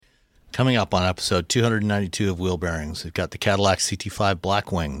Coming up on episode 292 of Wheel Bearings, we've got the Cadillac CT5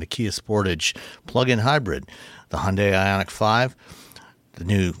 Blackwing, the Kia Sportage plug-in hybrid, the Hyundai Ioniq 5, the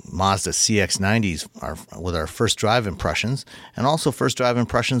new Mazda CX-90s with our first drive impressions, and also first drive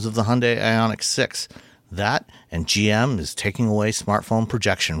impressions of the Hyundai Ioniq 6. That and GM is taking away smartphone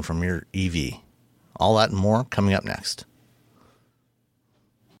projection from your EV. All that and more coming up next.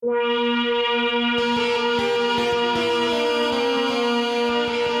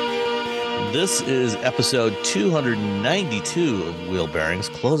 This is episode 292 of Wheel Bearings,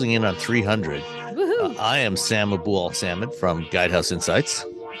 closing in on 300. I am Sam Abul-Samad from Guidehouse Insights.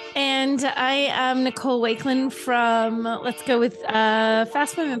 And I am Nicole Wakeland from Let's Go with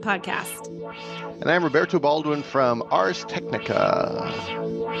Fast Women Podcast. And I'm Roberto Baldwin from Ars Technica.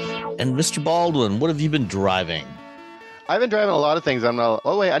 And Mr. Baldwin, what have you been driving? I've been driving a lot of things. No,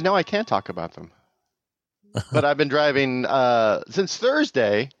 I can't talk about them. But I've been driving, since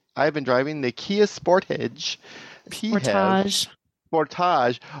Thursday, I've been driving the Kia Sportage. Sportage.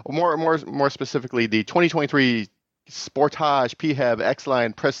 More specifically, the 2023 Sportage PHEV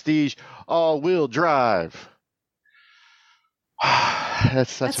X-Line Prestige all-wheel drive. That's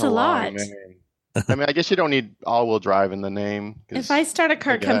such a lot. Name. I mean, I guess you don't need all-wheel drive in the name. If I start a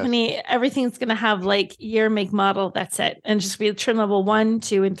car company, everything's going to have like year, make, model. That's it, and just be a trim level 1,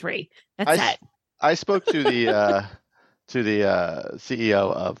 2, and 3. That's it. I spoke to the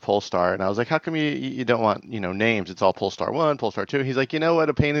CEO of Polestar, and I was like, how come you don't want, names? It's all Polestar 1, Polestar 2. He's like, you know what,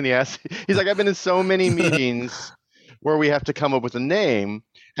 a pain in the ass. He's like, I've been in so many meetings where we have to come up with a name,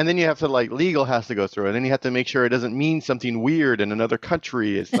 and then you have to, legal has to go through it, and then you have to make sure it doesn't mean something weird in another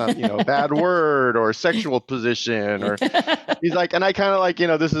country. It's not, a bad word or sexual position, or he's like, and I kind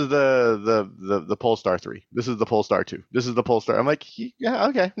of this is the Polestar 3. This is the Polestar 2. This is the Polestar. I'm like, yeah,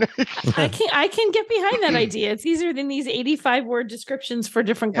 okay. I can get behind that idea. It's easier than these 85-word descriptions for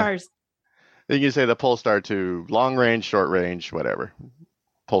different cars. Then you say the Polestar 2, long range, short range, whatever.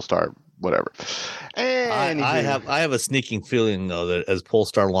 Polestar, whatever. And I have a sneaking feeling though that as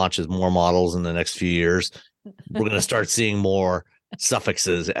Polestar launches more models in the next few years, we're going to start seeing more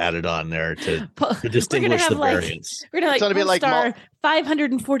suffixes added on there to distinguish the variants. We're going to Polestar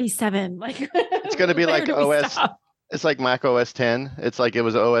 547. It's going to be like OS. It's like Mac OS 10. It's like it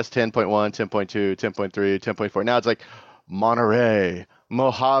was OS 10.1, 10.2, 10.3, 10.4. Now it's like Monterey,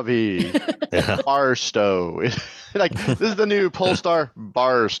 Mojave, Barstow. This is the new Polestar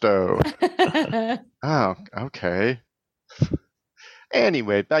Barstow. Oh, okay.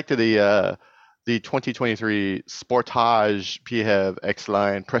 Anyway, back to the 2023 Sportage PHEV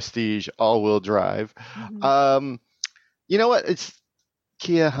X-Line Prestige all-wheel drive. Mm-hmm. You know what? It's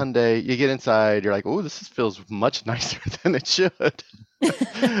Kia, Hyundai. You get inside, you're like, oh, this feels much nicer than it should.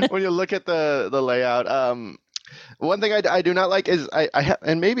 When you look at the layout. One thing I do not like is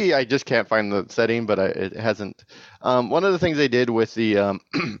and maybe I just can't find the setting, but it hasn't. One of the things they did with the EV6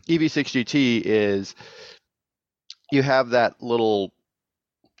 GT is you have that little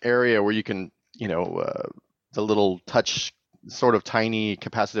area where you can, the little touch, sort of tiny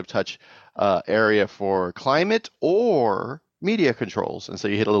capacitive touch area for climate or media controls. And so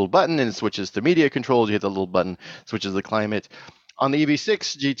you hit a little button and it switches to media controls. You hit the little button, switches to climate. On the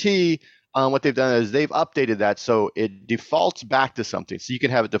EV6 GT, what they've done is they've updated that so it defaults back to something. So you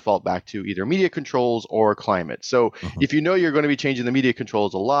can have it default back to either media controls or climate. So if you know you're going to be changing the media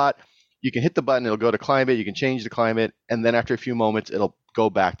controls a lot, you can hit the button, it'll go to climate, you can change the climate, and then after a few moments, it'll go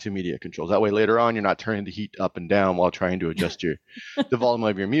back to media controls. That way later on, you're not turning the heat up and down while trying to adjust the volume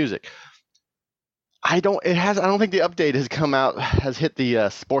of your music. I don't think the update has hit the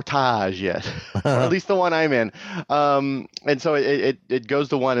Sportage yet, or at least the one I'm in. And so it goes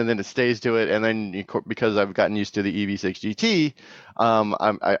to 1 and then it stays to it. And then because I've gotten used to the EV6 GT,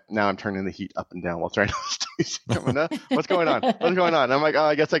 I'm turning the heat up and down while trying to what's going on? What's going on? And I'm like, oh,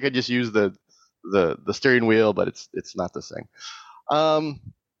 I guess I could just use the steering wheel, but it's not the same. Other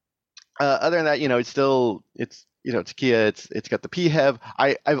than that, it's Kia. It's got the PHEV.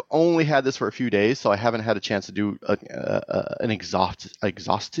 I've only had this for a few days, so I haven't had a chance to do an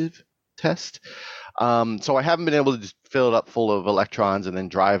exhaustive test. So I haven't been able to just fill it up full of electrons and then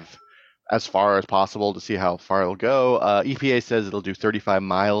drive as far as possible to see how far it'll go. EPA says it'll do 35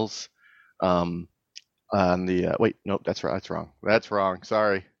 miles. On the wait, nope, that's wrong. That's wrong.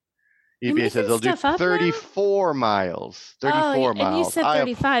 Sorry. EPA says they'll do 34 miles. 34 miles. And you said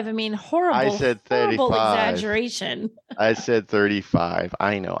 35. I mean, horrible. I said 35. Horrible exaggeration. I said 35.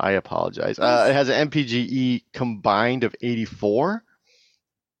 I know. I apologize. It has an MPGe combined of 84.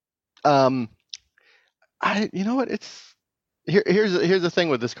 You know what? Here's the thing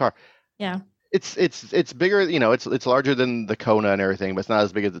with this car. Yeah. It's bigger. It's larger than the Kona and everything, but it's not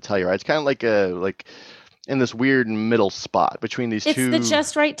as big as the Telluride. It's kind of like in this weird middle spot between these two. It's the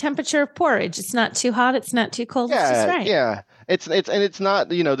just right temperature of porridge. It's not too hot. It's not too cold. Yeah, it's just right. Yeah. It's not,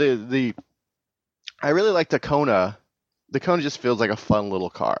 the I really like the Kona. The Kona just feels like a fun little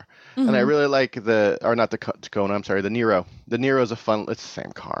car. Mm-hmm. And I really like not the Kona, I'm sorry, the Nero. The Nero is it's the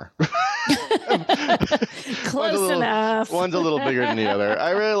same car. Close enough. One's a little bigger than the other.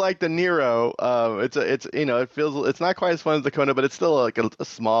 I really like the Nero. It's not quite as fun as the Kona, but it's still like a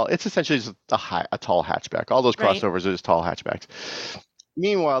small, it's essentially just a tall hatchback. All those crossovers are just tall hatchbacks.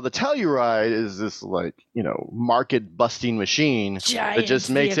 Meanwhile, the Telluride is this market busting machine that just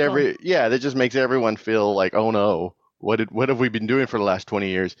makes everyone feel like, oh no. What have we been doing for the last 20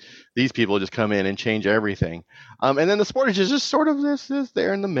 years? These people just come in and change everything. And then the Sportage is just sort of this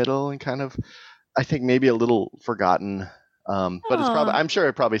there in the middle and kind of, I think, maybe a little forgotten. But it's probably, I'm sure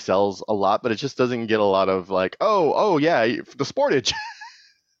it probably sells a lot, but it just doesn't get a lot of like, oh yeah, the Sportage.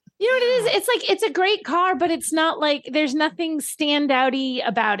 You know what it is? It's like, it's a great car, but it's not like, there's nothing standouty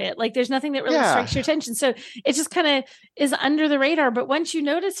about it. Like there's nothing that really strikes your attention. So it just kind of is under the radar. But once you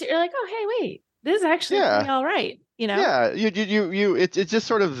notice it, you're like, oh, hey, wait, this is actually pretty all right. Yeah, it's just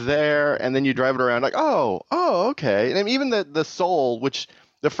sort of there, and then you drive it around like, oh, okay. And even the Soul, which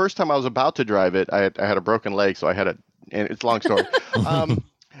the first time I was about to drive it, I had a broken leg, so and it's a long story. And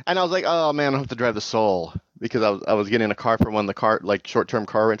I was like, oh man, I have to drive the Soul because I was getting a car from one of the short-term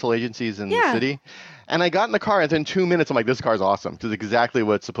car rental agencies in the city. And I got in the car, and within 2 minutes, I'm like, this car's awesome. This is exactly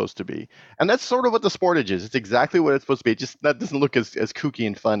what it's supposed to be. And that's sort of what the Sportage is. It's exactly what it's supposed to be. Just that doesn't look as kooky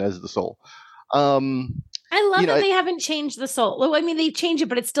and fun as the Soul. I love that they haven't changed the Soul. I mean, they changed it,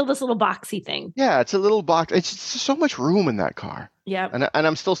 but it's still this little boxy thing. Yeah, it's a little box. It's just so much room in that car. Yeah. And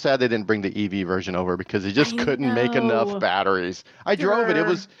I'm still sad they didn't bring the EV version over because they just couldn't make enough batteries. I drove it.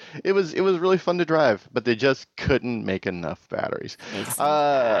 It was really fun to drive, but they just couldn't make enough batteries.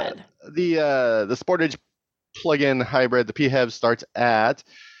 The Sportage plug-in hybrid, the PHEV, starts at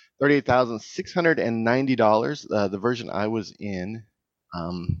 $38,690. The version I was in,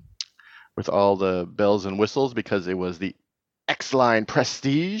 with all the bells and whistles, because it was the X-Line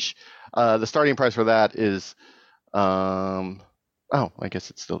Prestige. The starting price for that is, I guess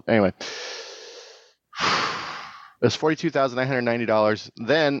it's still, anyway. It's $42,990.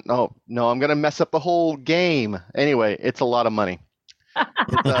 Then, no, I'm going to mess up the whole game. Anyway, it's a lot of money.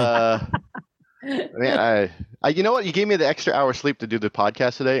 Man, you know what? You gave me the extra hour sleep to do the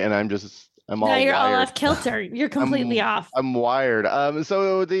podcast today, and you're wired. All off kilter. You're completely off. I'm wired.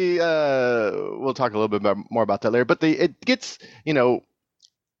 So we'll talk a little bit more about that later. But it gets,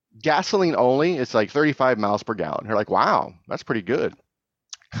 gasoline only. It's like 35 miles per gallon. You're like, wow, that's pretty good.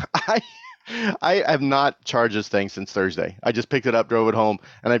 I have not charged this thing since Thursday. I just picked it up, drove it home,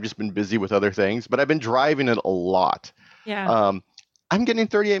 and I've just been busy with other things. But I've been driving it a lot. Yeah. I'm getting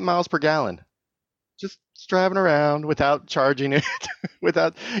 38 miles per gallon. Just driving around without charging it, and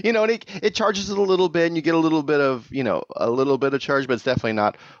it charges it a little bit, and you get a little bit of charge, but it's definitely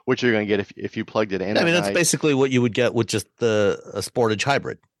not what you're going to get if you plugged it in. I mean, that's basically what you would get with just a Sportage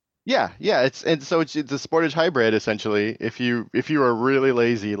hybrid. Yeah, it's the Sportage hybrid essentially. If you are really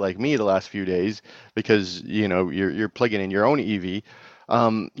lazy like me the last few days because you're plugging in your own EV,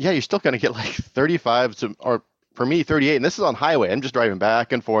 you're still going to get like 35 or for me 38, and this is on highway. I'm just driving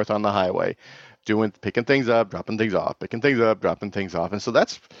back and forth on the highway. Picking things up, dropping things off, picking things up, dropping things off. And so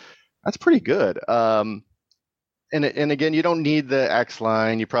that's pretty good. And again, you don't need the X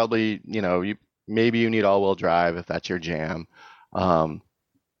line. You probably, maybe you need all-wheel drive if that's your jam. But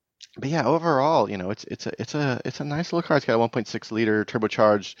yeah, overall, it's a nice little car. It's got a 1.6 liter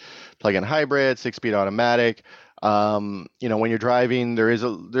turbocharged plug-in hybrid, 6-speed automatic. When you're driving,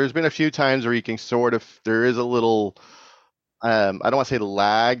 there's been a few times where you can there is a little, I don't want to say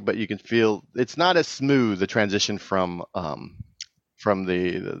lag, but you can feel it's not as smooth, the transition from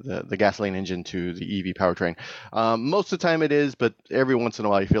the gasoline engine to the EV powertrain. Most of the time it is, but every once in a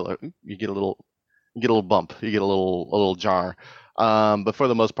while you feel you get a little bump, you get a little jar. But for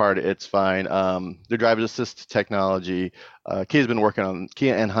the most part, it's fine. The driver's assist technology, Kia and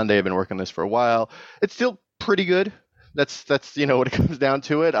Hyundai have been working on this for a while. It's still pretty good. That's what it comes down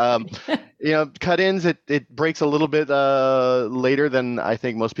to it. Cut-ins, it breaks a little bit later than I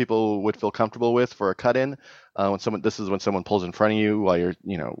think most people would feel comfortable with for a cut-in. When someone pulls in front of you while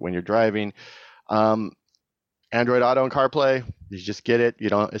when you're driving. Android Auto and CarPlay, you just get it.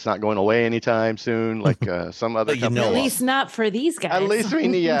 It's not going away anytime soon, like some other companies. At least not for these guys. At least we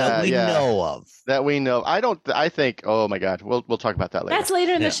know of. That we know. I think. Oh my God, we'll talk about that later. That's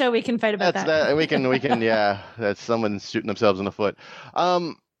later in the show. We can fight about that. We can. Yeah, that's someone shooting themselves in the foot.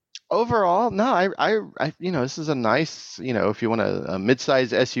 Overall, no, this is a nice, if you want a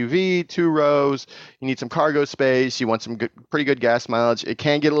mid-size SUV, 2 rows, you need some cargo space, you want some pretty good gas mileage. It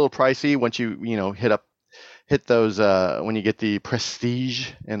can get a little pricey once you, hit those, when you get the Prestige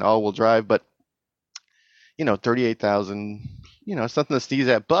and all-wheel drive, but, 38,000, it's something to sneeze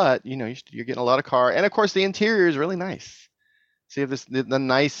at, but, you're getting a lot of car. And of course, the interior is really nice. So you have the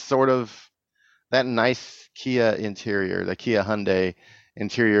nice sort of, that nice Kia interior, the Kia Hyundai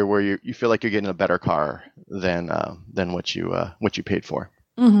interior, where you feel like you're getting a better car than what you paid for.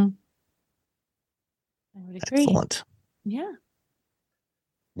 Mm-hmm. I would agree. Excellent. Yeah.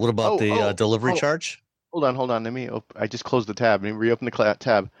 What about the delivery charge? Hold on. I just closed the tab. Let me reopen the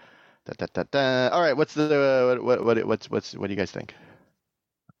tab. All right. What's the what do you guys think?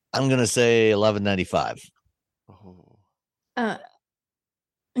 I'm gonna say $1,195. I'm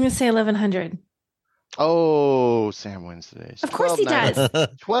gonna say 1,100. Oh, Sam wins today. Of course he does.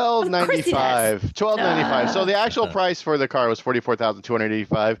 $1,295. $1,295. So the actual price for the car was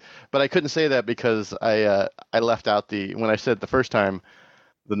 $44,285, but I couldn't say that because I left out when I said the first time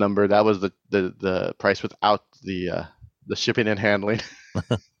the number, that was the price without the shipping and handling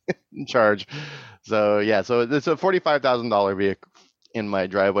charge. So yeah, so it's a $45,000 vehicle in my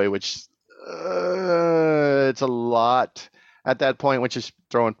driveway, which it's a lot. At that point, when you're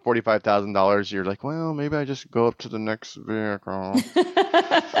throwing $45,000, you're like, well, maybe I just go up to the next vehicle.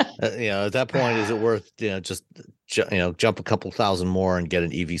 At that point, is it worth just jump a couple thousand more and get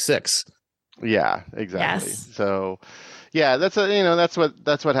an EV6? Yeah, exactly. Yes. So, yeah, that's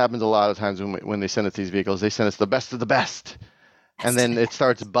what happens a lot of times when they send us these vehicles. They send us the best of the best, and then it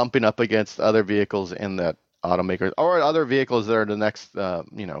starts bumping up against other vehicles in that automakers or other vehicles that are the next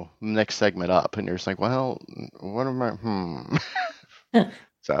next segment up, and you're just like, well, what am I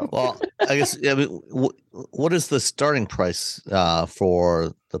so well, I guess what is the starting price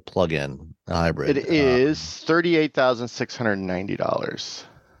for the plug-in hybrid? It is $38,690.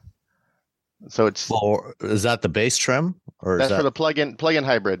 So it's is that the base trim, or that's for the plug-in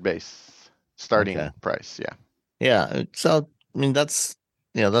hybrid base starting price? Yeah, so I mean that's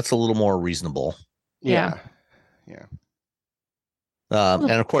a little more reasonable. Yeah.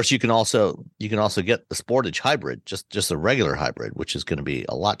 And of course, you can also get the Sportage hybrid, just a regular hybrid, which is going to be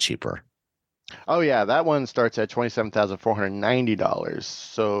a lot cheaper. Oh yeah, that one starts at $27,490.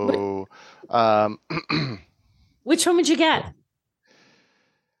 So, which one would you get?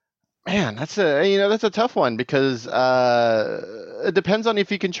 Man, that's a tough one because it depends on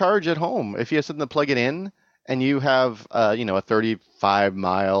if you can charge at home. If you have something to plug it in, and you have a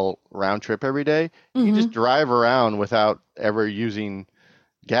 35-mile round trip every day, you can just drive around without ever using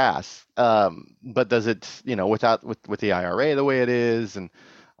gas. But does it, with the IRA the way it is, and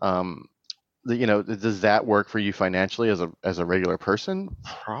does that work for you financially as a regular person?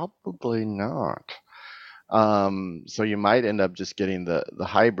 Probably not. So you might end up just getting the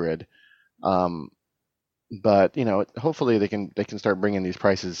hybrid. But hopefully they can start bringing these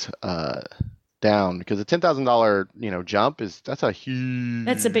prices down, because a $10,000 jump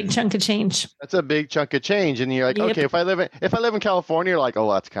that's a big chunk of change. That's a big chunk of change, and you're like, okay, if I live in California, you're like,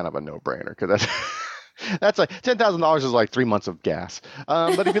 oh, that's kind of a no-brainer, because that's like $10,000 is like 3 months of gas.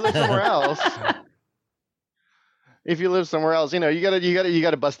 But if you live somewhere else, you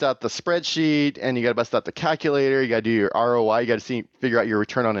gotta bust out the spreadsheet, and you gotta bust out the calculator. You gotta do your ROI. You gotta figure out your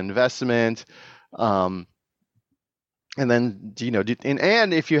return on investment. And then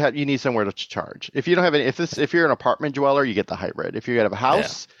and if you need somewhere to charge. If you don't have any, if you're an apartment dweller, you get the hybrid. If you have a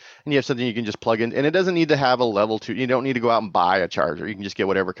house and you have something you can just plug in, and it doesn't need to have a level 2. You don't need to go out and buy a charger. You can just get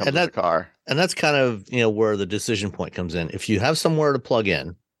whatever comes with the car. And that's kind of where the decision point comes in. If you have somewhere to plug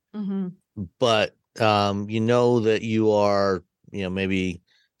in, but that you are maybe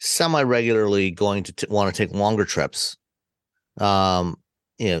semi-regularly going to want to take longer trips,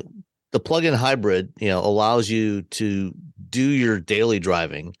 the plug-in hybrid, allows you to do your daily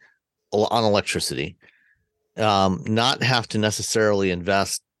driving on electricity, not have to necessarily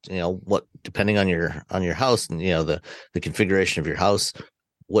invest, depending on your house and the configuration of your house,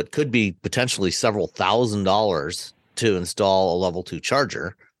 what could be potentially several $1,000s to install a level 2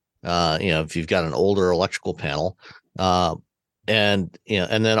 charger. If you've got an older electrical panel, and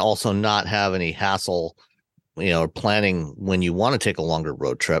then also not have any hassle, planning when you want to take a longer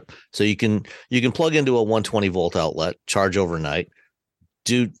road trip. So you can plug into a 120 volt outlet, charge overnight,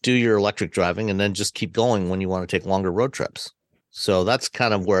 do your electric driving, and then just keep going when you want to take longer road trips. So that's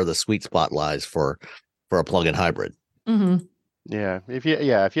kind of where the sweet spot lies for a plug-in hybrid. Mm-hmm. Yeah. If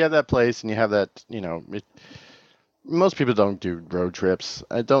you have that place and you have that, most people don't do road trips.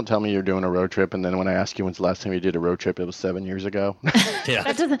 Don't tell me you're doing a road trip, and then when I ask you when's the last time you did a road trip, it was 7 years ago. Yeah.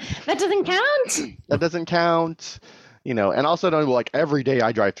 That doesn't count. That doesn't count. And also don't like every day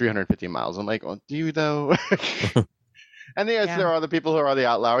I drive 350 miles. I'm like, well, do you though? And there are other people who are the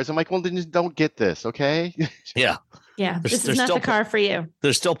outliers. I'm like, well, then just don't get this, okay? Yeah. Yeah, this is not the car for you.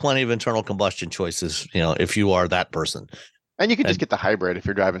 There's still plenty of internal combustion choices, if you are that person. And you can just get the hybrid if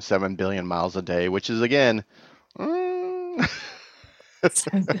you're driving 7 billion miles a day, which is, again, 7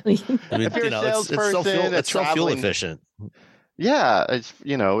 billion. I mean, if you're a salesperson, it's so fuel efficient. Yeah,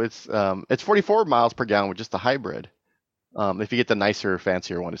 it's 44 miles per gallon with just the hybrid. If you get the nicer,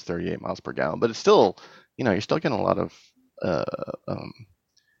 fancier one, it's 38 miles per gallon. But it's still, you're still getting a lot of,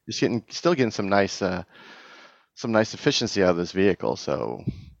 still getting some nice efficiency out of this vehicle. So,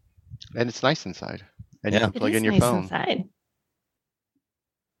 and it's nice inside, and you can plug in your phone. Inside.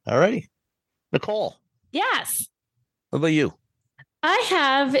 All righty, Nicole. Yes. What about you?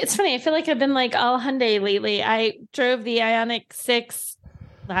 It's funny. I feel like I've been like all Hyundai lately. I drove the Ioniq 6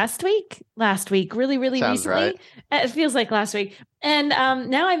 last week, really, really Sounds recently. Right. It feels like last week. And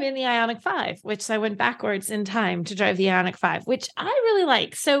now I'm in the Ioniq 5, which I went backwards in time to drive the Ioniq 5, which I really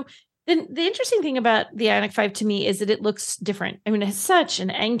like. So the interesting thing about the Ioniq 5 to me is that it looks different. I mean, it has such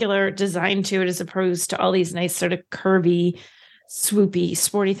an angular design to it as opposed to all these nice sort of curvy, swoopy,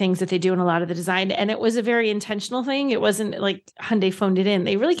 sporty things that they do in a lot of the design. And it was a very intentional thing. It wasn't like Hyundai phoned it in.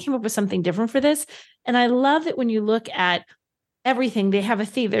 They really came up with something different for this. And I love that when you look at everything, they have a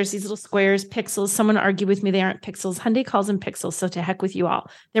theme. There's these little squares, pixels. Someone argued with me they aren't pixels. Hyundai calls them pixels, so to heck with you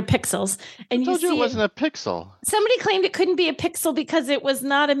all. They're pixels. And I told you it wasn't a pixel. Somebody claimed it couldn't be a pixel because it was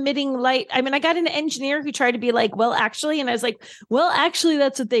not emitting light. I mean, I got an engineer who tried to be like, well, actually, and I was like, well, actually,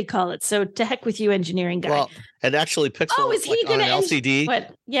 that's what they call it. So to heck with you, engineering guy. Well, and actually, pixels is he on an LCD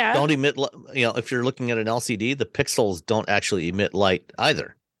don't emit. If you're looking at an LCD, the pixels don't actually emit light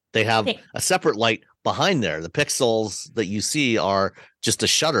either. They have a separate light behind there. The pixels that you see are just a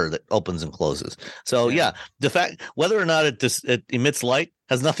shutter that opens and closes. So the fact whether or not it emits light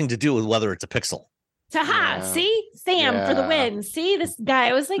has nothing to do with whether it's a pixel. See, Sam for the win. See, this guy,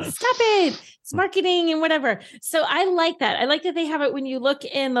 I was like, stop it. It's marketing and whatever. So I like that. I like that they have it when you look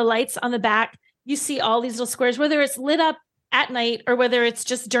in the lights on the back, you see all these little squares, whether it's lit up at night or whether it's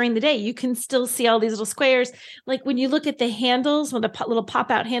just during the day, you can still see all these little squares. Like when you look at the handles, when the little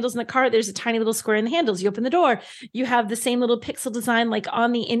pop-out handles in the car, there's a tiny little square in the handles. You open the door, you have the same little pixel design, like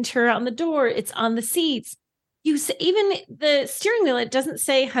on the interior on the door, it's on the seats. You see, even the steering wheel, it doesn't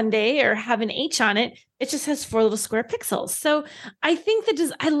say Hyundai or have an H on it. It just has 4 little square pixels. So I think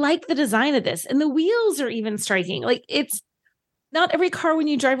I like the design of this, and the wheels are even striking. Like it's not every car when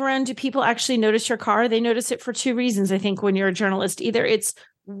you drive around, do people actually notice your car? They notice it for 2 reasons, I think, when you're a journalist. Either it's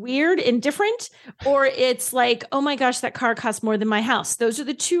weird and different, or it's like, oh my gosh, that car costs more than my house. Those are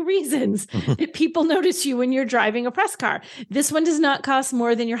the 2 reasons that people notice you when you're driving a press car. This one does not cost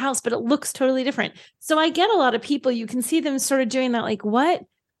more than your house, but it looks totally different. So I get a lot of people, you can see them sort of doing that, like, what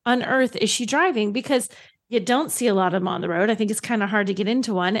on earth is she driving? Because you don't see a lot of them on the road. I think it's kind of hard to get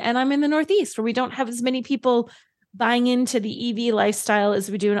into one. And I'm in the Northeast where we don't have as many people buying into the EV lifestyle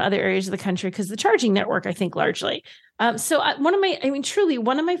as we do in other areas of the country because the charging network, I think, largely. Truly,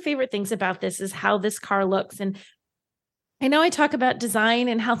 one of my favorite things about this is how this car looks. And I know I talk about design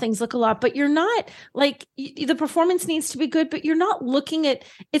and how things look a lot, but you're not like the performance needs to be good, but you're not looking at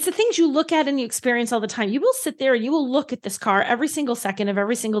it's the things you look at and you experience all the time. You will sit there and you will look at this car every single second of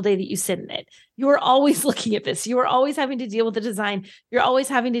every single day that you sit in it. You are always looking at this. You are always having to deal with the design. You're always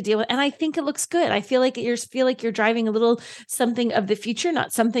having to deal with, and I think it looks good. I feel like you're driving a little something of the future,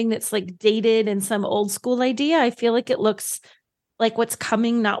 not something that's like dated and some old school idea. I feel like it looks like what's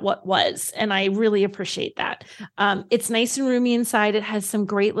coming, not what was. And I really appreciate that. It's nice and roomy inside. It has some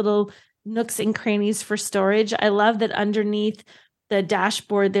great little nooks and crannies for storage. I love that underneath the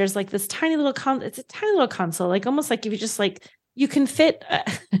dashboard, there's like this tiny little it's a tiny little console, like almost like if you just like, you can fit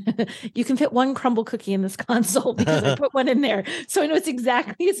one crumble cookie in this console because I put one in there. So I know it's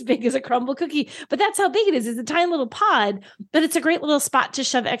exactly as big as a crumble cookie, but that's how big it is. It's a tiny little pod, but it's a great little spot to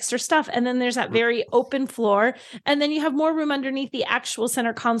shove extra stuff. And then there's that very open floor. And then you have more room underneath the actual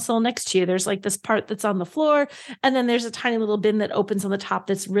center console next to you. There's like this part that's on the floor. And then there's a tiny little bin that opens on the top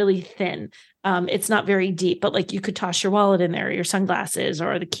that's really thin. It's not very deep, but like you could toss your wallet in there, or your sunglasses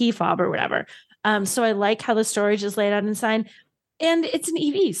or the key fob or whatever. So I like how the storage is laid out inside, and it's an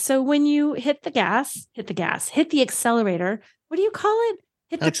EV. So when you hit the accelerator, what do you call it?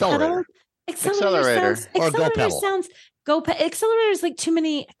 Hit the accelerator. Accelerator. Accelerator is like too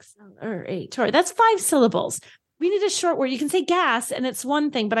many. Accelerator. That's 5 syllables. We need a short word. You can say gas and it's one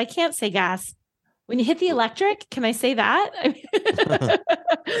thing, but I can't say gas When you hit the electric, can I say that?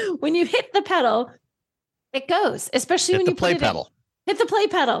 When you hit the pedal, it goes, especially when you play pedal. Hit the play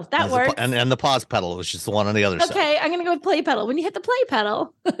pedal. That works. And the pause pedal, which is the one on the other side. Okay, I'm going to go with play pedal. When you hit the play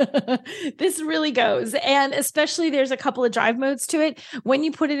pedal, this really goes. And especially there's a couple of drive modes to it. When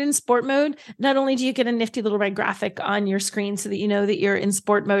you put it in sport mode, not only do you get a nifty little red graphic on your screen so that you know that you're in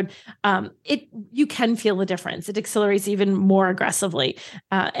sport mode, you can feel the difference. It accelerates even more aggressively.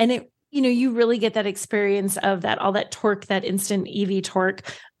 And it, you really get that experience of all that torque, that instant EV torque.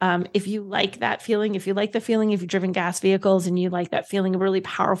 If you like that feeling, if you like the feeling, if you've driven gas vehicles and you like that feeling, a really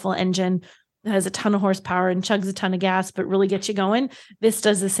powerful engine that has a ton of horsepower and chugs a ton of gas, but really gets you going, this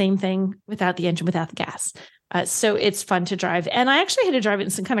does the same thing without the engine, without the gas. So it's fun to drive. And I actually had to drive it in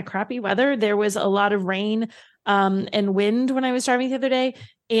some kind of crappy weather. There was a lot of rain and wind when I was driving the other day,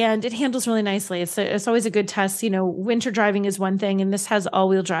 and it handles really nicely. It's always a good test. Winter driving is one thing, and this has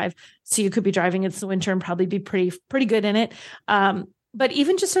all-wheel drive. So you could be driving in the winter and probably be pretty good in it. But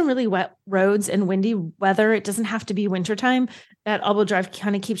even just on really wet roads and windy weather, it doesn't have to be wintertime. That all-wheel drive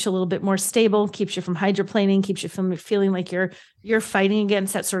kind of keeps you a little bit more stable, keeps you from hydroplaning, keeps you from feeling like you're fighting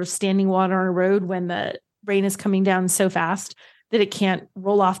against that sort of standing water on a road when the rain is coming down so fast that it can't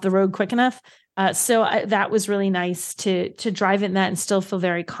roll off the road quick enough. That was really nice to drive in that and still feel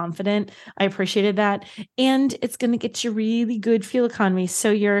very confident. I appreciated that. And it's going to get you really good fuel economy.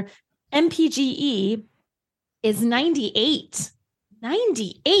 So your MPGE is 98.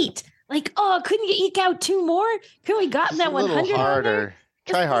 98. Like, couldn't you eke out 2 more? Couldn't we gotten that 100 harder?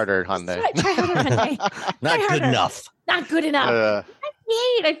 Try harder, Hyundai. Try harder, Hyundai. Not good enough. Not good enough.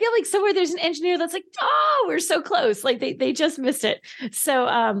 I feel like somewhere there's an engineer that's like, we're so close. Like they just missed it. So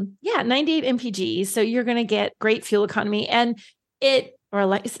 98 MPG. So you're going to get great fuel economy, and is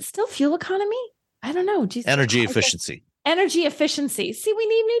it still fuel economy? I don't know. Jesus. Energy efficiency. Energy efficiency. See, we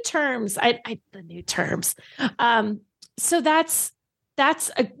need new terms. The new terms. So that's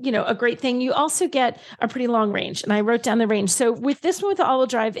a great thing. You also get a pretty long range, and I wrote down the range. So with this one, with the all-wheel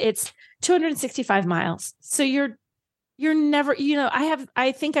drive, it's 265 miles. So you're never,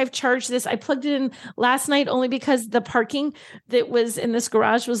 I think I've charged this. I plugged it in last night only because the parking that was in this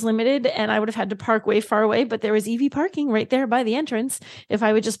garage was limited and I would have had to park way far away, but there was EV parking right there by the entrance if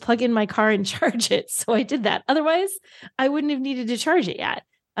I would just plug in my car and charge it. So I did that. Otherwise, I wouldn't have needed to charge it yet.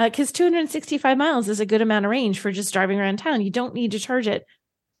 Because 265 miles is a good amount of range for just driving around town. You don't need to charge it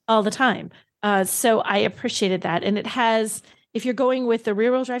all the time. So I appreciated that. And it has, if you're going with the rear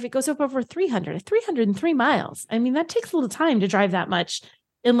wheel drive, it goes up over 303 miles. I mean, that takes a little time to drive that much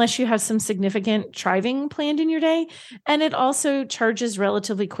unless you have some significant driving planned in your day. And it also charges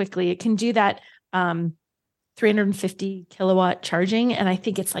relatively quickly. It can do that 350 kilowatt charging. And I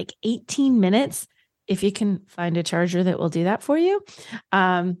think it's like 18 minutes. If you can find a charger that will do that for you,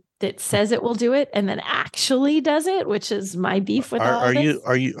 that says it will do it and then actually does it, which is my beef with all of this.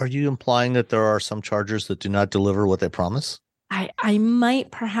 Are you implying that there are some chargers that do not deliver what they promise? I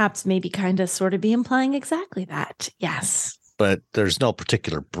might perhaps maybe kind of sort of be implying exactly that. Yes. But there's no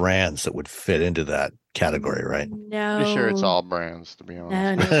particular brands that would fit into that category, right? No. Pretty sure it's all brands, to be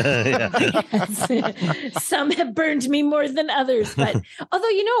honest. No. Some have burned me more than others. But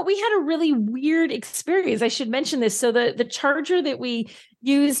although, we had a really weird experience. I should mention this. So the charger that we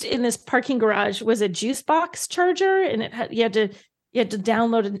used in this parking garage was a juice box charger, and you had to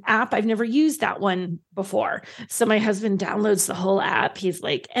download an app. I've never used that one before. So my husband downloads the whole app. He's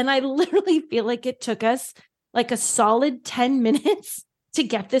like, and I literally feel like it took us like a solid 10 minutes to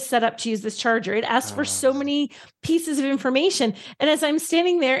get this set up to use this charger. It asked for so many pieces of information. And as I'm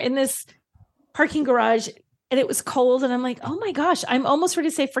standing there in this parking garage and it was cold and I'm like, oh my gosh, I'm almost ready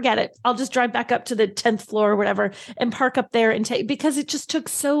to say, forget it. I'll just drive back up to the 10th floor or whatever and park up there and because it just took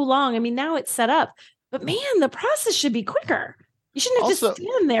so long. I mean, now it's set up, but man, the process should be quicker. You shouldn't have just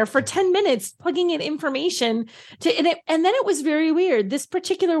stand there for 10 minutes plugging in information and then it was very weird. This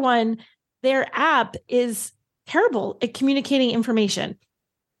particular one, their app is terrible at communicating information.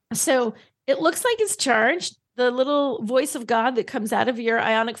 So it looks like it's charged. The little voice of God that comes out of your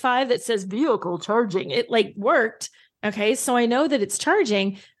Ioniq 5 that says vehicle charging, it worked. Okay. So I know that it's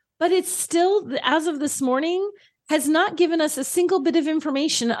charging, but it's still, as of this morning, has not given us a single bit of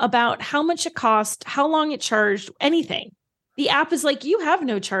information about how much it cost, how long it charged, anything. The app is like, you have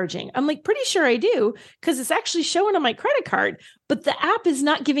no charging. I'm like, pretty sure I do, because it's actually showing on my credit card, but the app is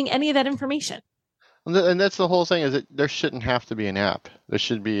not giving any of that information. And that's the whole thing, is that there shouldn't have to be an app. There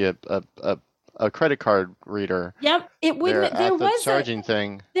should be a a credit card reader. Yep. It wouldn't. There was charging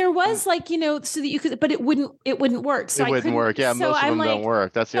thing. There was so that you could, but it wouldn't work. So it wouldn't work. Yeah, most of them don't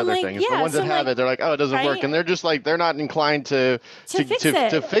work. That's the other thing. It's the ones that have it, they're like, oh, it doesn't work, and they're just like, they're not inclined to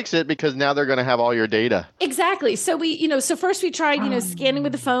fix it because now they're going to have all your data. Exactly. So so first we tried, scanning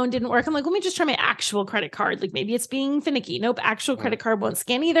with the phone, didn't work. I'm like, let me just try my actual credit card. Like maybe it's being finicky. Nope, actual credit card won't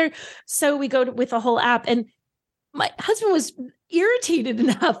scan either. So we go with a whole app, and my husband was irritated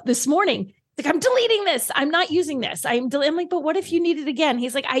enough this morning. Like, I'm deleting this. I'm not using this. I'm like, but what if you need it again?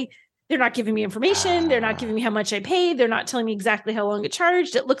 He's like, they're not giving me information. They're not giving me how much I paid. They're not telling me exactly how long it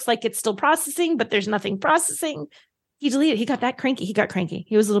charged. It looks like it's still processing, but there's nothing processing. He deleted. He got that cranky. He got cranky.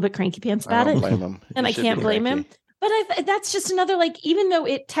 He was a little bit cranky pants about it. Blame him. And I can't blame him. But that's just another, like, even though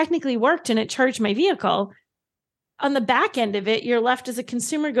it technically worked and it charged my vehicle, on the back end of it, you're left as a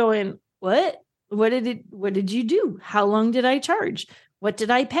consumer going, what? What did you do? How long did I charge? What did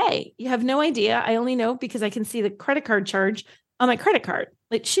I pay? You have no idea. I only know because I can see the credit card charge on my credit card.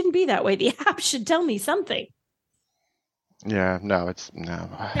 It shouldn't be that way. The app should tell me something. Yeah, no.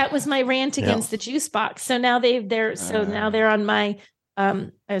 That was my rant against the juice box. So now now they're on my I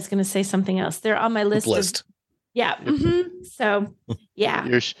was going to say something else. They're on my list. Yeah. Mm-hmm. So, yeah.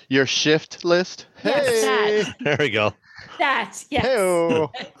 Your shift list? Yes, hey. There we go. That, yes.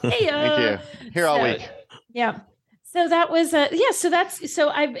 Hey-o. Hey-o. Thank you. Here all week. Yeah. So that was so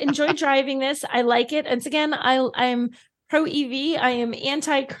I've enjoyed driving this. I like it. And again, I'm pro EV. I am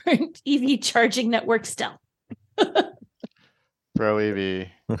anti current EV charging network still. Pro EV.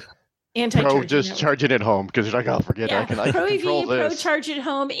 Anti just charge it at home because you're like, I'll forget. I can pro control EV, this. pro charge at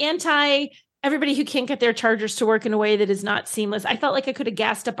home, anti everybody who can't get their chargers to work in a way that is not seamless. I felt like I could have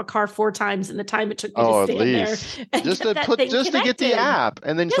gassed up a car 4 times in the time it took me to stand there. Just to get the app.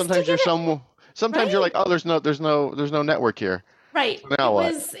 And then sometimes you're like, oh, there's no network here. Right. So now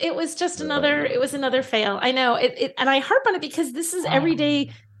it was just another fail. I know it and I harp on it because this is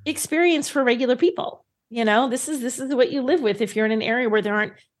everyday experience for regular people. This is what you live with if you're in an area where there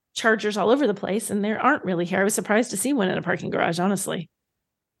aren't chargers all over the place, and there aren't really here. I was surprised to see one in a parking garage, honestly.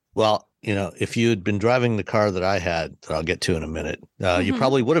 Well, if you had been driving the car that I had, that I'll get to in a minute, you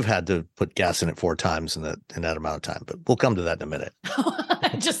probably would have had to put gas in it 4 times in that amount of time. But we'll come to that in a minute.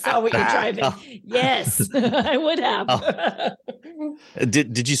 I just saw what you're driving. Yes, I would have.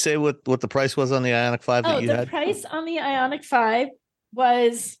 Did you say what the price was on the Ioniq 5 that you had? The price on the Ioniq 5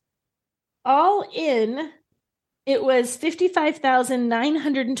 was all in. It was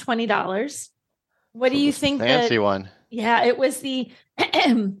 $55,920. What do you think? Fancy one. Yeah, it was the.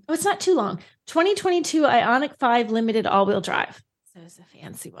 It's not too long. 2022 Ioniq 5 limited all-wheel drive. So it's a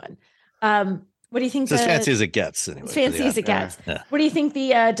fancy one. What do you think? It's as fancy as it gets. Anyway, as fancy as it gets. Yeah. What do you think the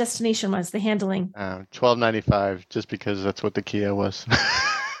destination was? The handling? $12.95, just because that's what the Kia was.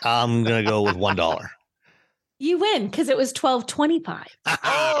 I'm gonna go with $1. You win because it was $12.25.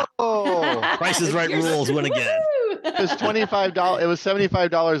 Oh, Price is Right rules win again. It was $25. It was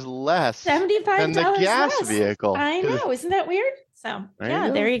 $75 less. $75 than the gas less. vehicle. I know, isn't that weird? So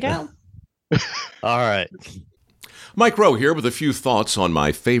there you go. All right. Mike Rowe here with a few thoughts on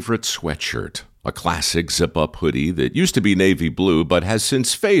my favorite sweatshirt. A classic zip-up hoodie that used to be navy blue but has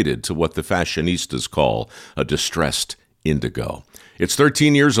since faded to what the fashionistas call a distressed indigo. It's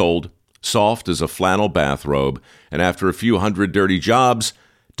 13 years old, soft as a flannel bathrobe, and after a few hundred dirty jobs,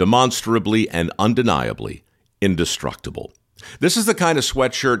 demonstrably and undeniably indestructible. This is the kind of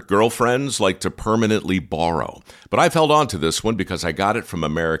sweatshirt girlfriends like to permanently borrow. But I've held on to this one because I got it from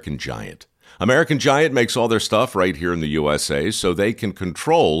American Giant. American Giant makes all their stuff right here in the USA so they can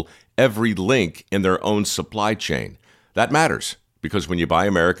control every link in their own supply chain. That matters because when you buy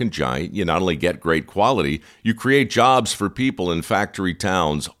American Giant, you not only get great quality, you create jobs for people in factory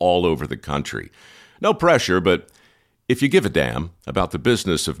towns all over the country. No pressure, but if you give a damn about the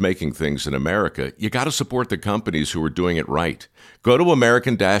business of making things in America, you got to support the companies who are doing it right. Go to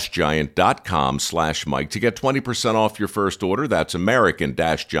american-giant.com/Mike to get 20% off your first order. That's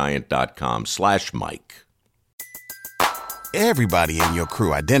american-giant.com/Mike. Everybody in your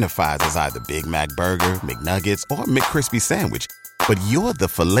crew identifies as either Big Mac Burger, McNuggets, or McCrispy Sandwich. But you're the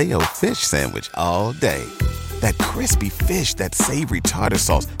Filet-O-Fish Sandwich all day. That crispy fish, that savory tartar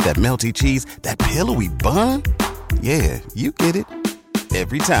sauce, that melty cheese, that pillowy bun. Yeah, you get it.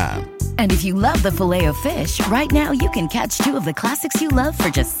 Every time. And if you love the Filet-O-Fish, right now you can catch 2 of the classics you love for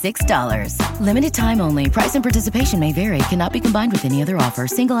just $6. Limited time only. Price and participation may vary. Cannot be combined with any other offer.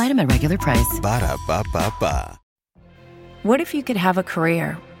 Single item at regular price. Ba-da-ba-ba-ba. What if you could have a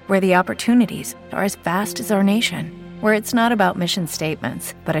career where the opportunities are as vast as our nation, where it's not about mission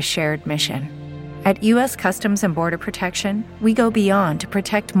statements, but a shared mission? At U.S. Customs and Border Protection, we go beyond to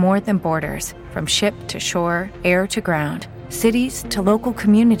protect more than borders. From ship to shore, air to ground, cities to local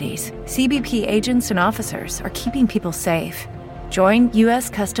communities, CBP agents and officers are keeping people safe. Join U.S.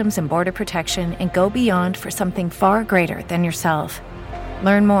 Customs and Border Protection and go beyond for something far greater than yourself.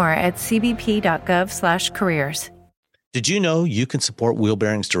 Learn more at cbp.gov/careers. Did you know you can support Wheel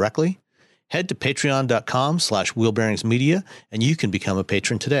Bearings directly? Head to patreon.com/wheelbearingsmedia and you can become a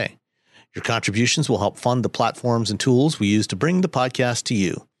patron today. Your contributions will help fund the platforms and tools we use to bring the podcast to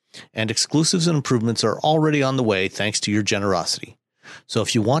you. And exclusives and improvements are already on the way thanks to your generosity. So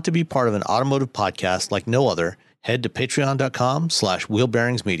if you want to be part of an automotive podcast like no other, head to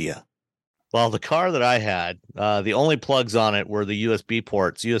patreon.com/wheelbearingsmedia. Well, the car that I had, the only plugs on it were the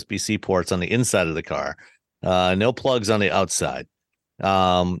USB-C ports on the inside of the car. No plugs on the outside.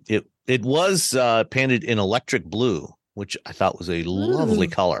 It was painted in electric blue, which I thought was a lovely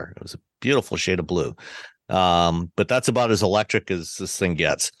color. It was a beautiful shade of blue. But that's about as electric as this thing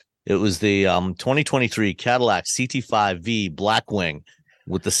gets. It was the 2023 Cadillac CT5V Blackwing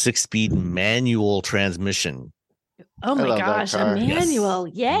with the 6-speed manual transmission. Oh my gosh, a manual.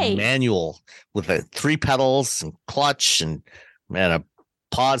 Yes. Yay. Manual with the 3 pedals and clutch and a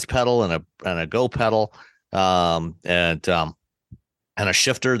pause pedal and a go pedal. And a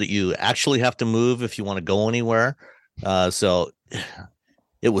shifter that you actually have to move if you want to go anywhere. So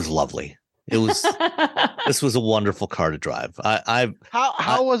it was lovely. This was a wonderful car to drive.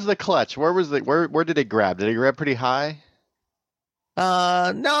 How was the clutch? Where did it grab? Did it grab pretty high?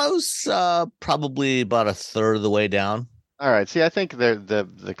 No, it was probably about a third of the way down. All right. See, I think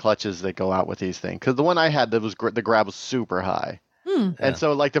the clutches that go out with these things, because the one I had, the grab was super high. And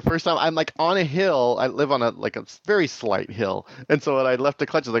so like the first time I'm like on a hill, I live on a very slight hill. And so when I left the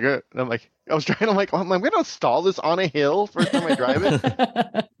clutch, I was like, I'm going to install this on a hill first time I drive it.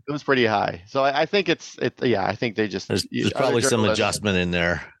 It was pretty high. So I think I think they just, there's probably some adjustment in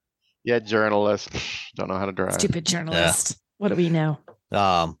there. Yeah. Journalists don't know how to drive. Stupid journalist. Yeah. What do we know?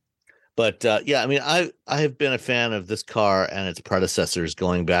 I mean, I have been a fan of this car and its predecessors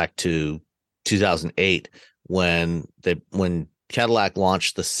going back to 2008 when Cadillac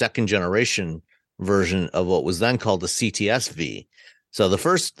launched the second generation version of what was then called the CTS-V. So the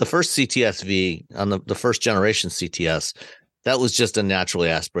first CTS-V on the first generation CTS, that was just a naturally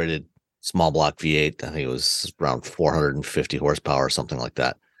aspirated small block V8. I think it was around 450 horsepower or something like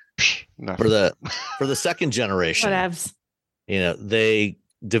that. No. For the second generation, they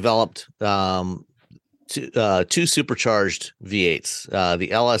developed two supercharged V8s, the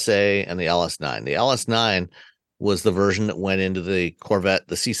LSA and the LS9. The LS9 was the version that went into the Corvette,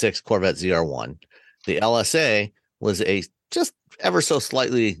 the C6 Corvette ZR1. The LSA was a just ever so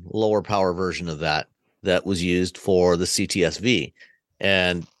slightly lower power version of that was used for the CTS-V.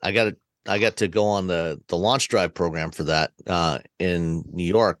 And I got to go on the launch drive program for that in New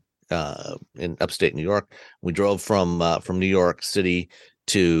York, in upstate New York. We drove from New York City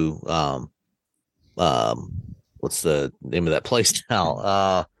to what's the name of that place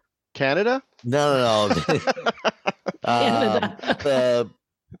now? Canada? No. The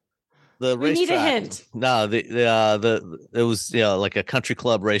racetrack. We need a hint. No, it was like a country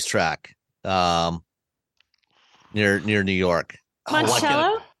club racetrack near New York.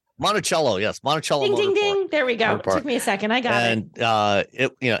 Monticello? Monticello, yes, Monticello. Ding ding ding! There we go. It took me a second. I got it. And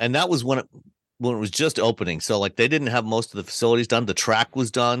and that was when it was just opening. So like they didn't have most of the facilities done. The track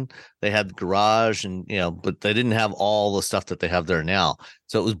was done. They had the garage and, but they didn't have all the stuff that they have there now.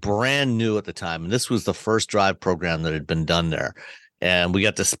 So it was brand new at the time. And this was the first drive program that had been done there. And we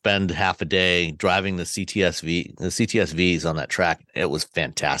got to spend half a day driving the CTS-Vs on that track. It was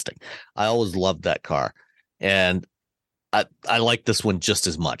fantastic. I always loved that car. And I like this one just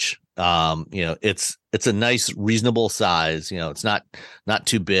as much. It's a nice, reasonable size. It's not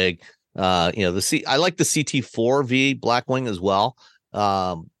too big. I like the CT4V Blackwing as well.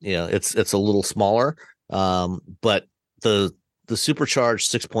 It's a little smaller, but the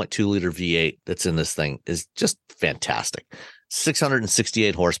supercharged 6.2 liter V8 that's in this thing is just fantastic.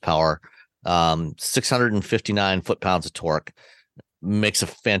 668 horsepower, 659 foot-pounds of torque, makes a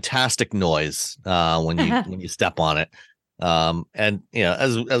fantastic noise when you step on it. And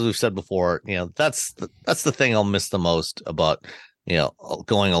as we've said before, that's the thing I'll miss the most about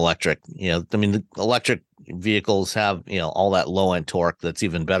going electric. The electric vehicles have all that low end torque that's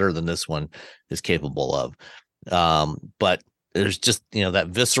even better than this one is capable of. But there's just that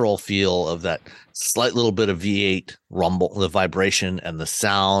visceral feel of that slight little bit of V8 rumble, the vibration and the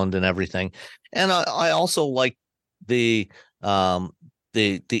sound and everything. And I also like the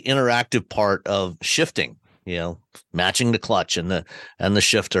interactive part of shifting. matching the clutch and the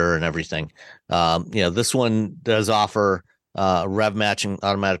shifter and everything. This one does offer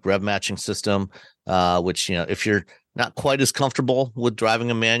automatic rev matching system, which, if you're not quite as comfortable with driving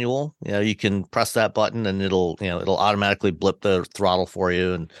a manual, you can press that button and it'll automatically blip the throttle for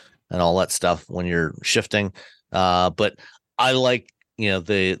you and all that stuff when you're shifting. But I like,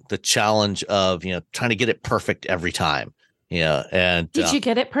 the challenge of, trying to get it perfect every time. And did you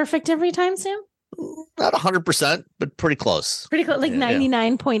get it perfect every time, Sam? Not 100%, but pretty close. Like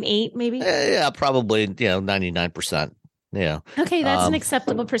 99.8 maybe? Yeah, probably, 99%. Yeah. Okay, that's an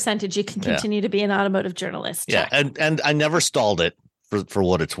acceptable percentage. You can continue to be an automotive journalist. Check. Yeah, and I never stalled it for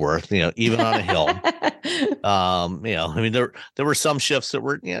what it's worth. Even on a hill. There were some shifts that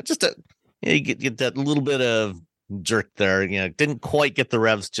were just you get that little bit of jerk there. Didn't quite get the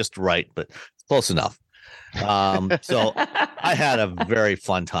revs just right, but close enough. So I had a very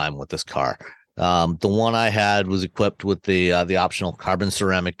fun time with this car. The one I had was equipped with the optional carbon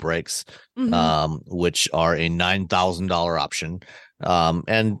ceramic brakes, which are a $9,000 option.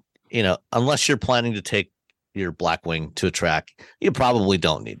 And unless you're planning to take your Blackwing to a track, you probably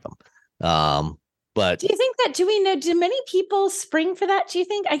don't need them. But do you think that? Do we know? Do many people spring for that? Do you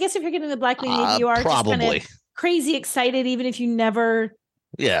think? I guess if you're getting the Blackwing, maybe you are probably just kind of crazy excited, even if you never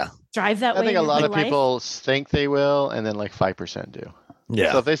drive that way. I think a lot of people think they will, and then like 5% do.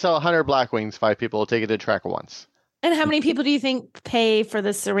 Yeah. So if they sell 100 Blackwings, 5 people will take it to track once. And how many people do you think pay for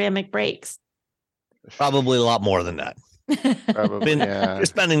the ceramic brakes? Probably a lot more than that. Probably, you're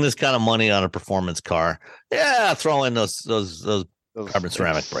spending this kind of money on a performance car. Yeah, throw in those carbon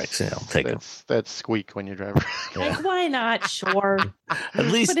ceramic brakes. Take them. That squeak when you drive. Like, why not? Sure. At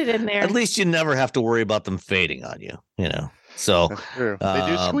least put it in there. At least you never have to worry about them fading on you. So that's true. They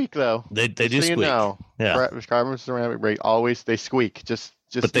do squeak though. They do squeak. Yeah. Carbon ceramic brake they squeak. Just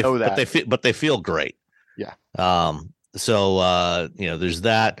know that. But they feel great. Yeah. So there's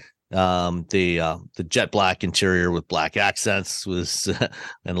that. The jet black interior with black accents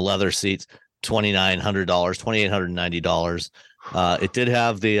and leather seats, $2,890. It did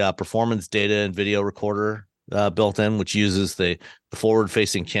have the performance data and video recorder built in, which uses the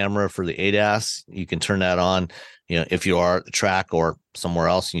forward-facing camera for the ADAS. You can turn that on, if you are at the track or somewhere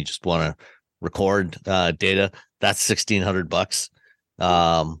else and you just want to record data. That's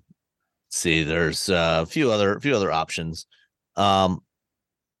 $1,600. See, there's a few other options.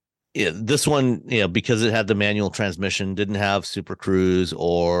 This one, because it had the manual transmission, didn't have Super Cruise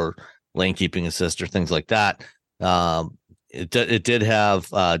or lane keeping assist or things like that. It did have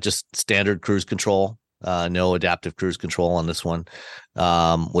just standard cruise control, no adaptive cruise control on this one,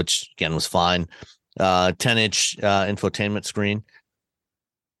 which again was fine. 10-inch infotainment screen.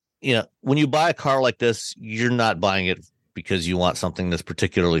 When you buy a car like this, you're not buying it because you want something that's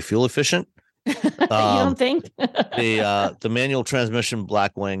particularly fuel efficient. You don't think? The manual transmission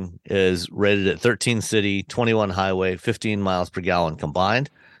Blackwing is rated at 13 city, 21 highway, 15 miles per gallon combined.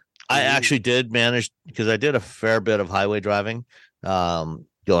 I actually did manage, because I did a fair bit of highway driving,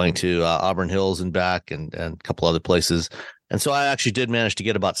 going to Auburn Hills and back and a couple other places. And so I actually did manage to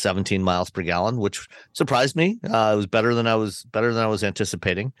get about 17 miles per gallon, which surprised me. It was better than I was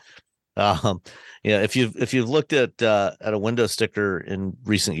anticipating. If you've looked at a window sticker in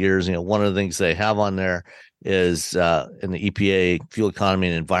recent years, one of the things they have on there is in the EPA fuel economy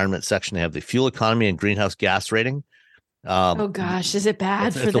and environment section, they have the fuel economy and greenhouse gas rating. Oh gosh, is it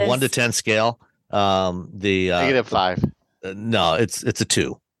bad? It's a 1 to 10 scale. The -5. No, it's a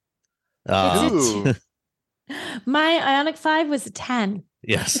 2. My Ioniq 5 was a 10.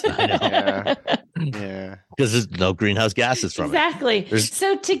 Yes, I know. Yeah. Because there's no greenhouse gases from it.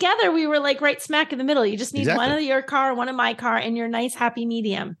 So together we were like right smack in the middle. You just need one of your car, one of my car, and your nice happy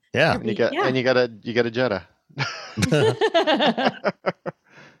medium. Yeah. And you got a Jetta.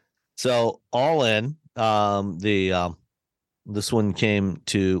 So all in, this one came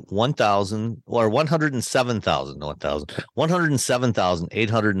to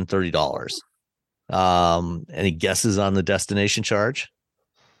 $107,830. Any guesses on the destination charge?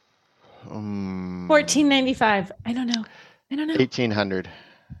 $1,495. I don't know. $1,800.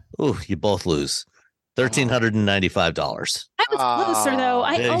 Oh, you both lose. $1,395. I was closer though.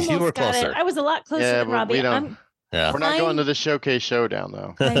 I almost got it. I was a lot closer than Robbie. We're not going to the showcase showdown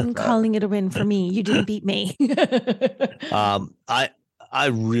though. I'm calling it a win for me. You didn't beat me. I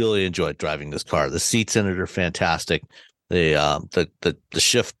really enjoyed driving this car. The seats in it are fantastic. The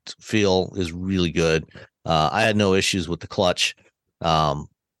shift feel is really good. I had no issues with the clutch. The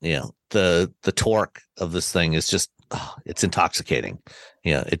torque of this thing is just it's intoxicating.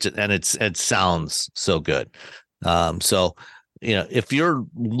 It sounds so good. So if you're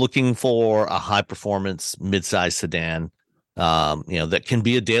looking for a high performance midsize sedan, that can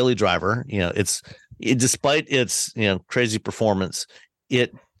be a daily driver, despite its, crazy performance,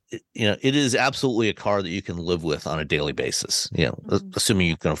 it is absolutely a car that you can live with on a daily basis, assuming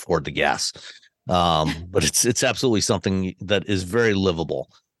you can afford the gas. But it's absolutely something that is very livable.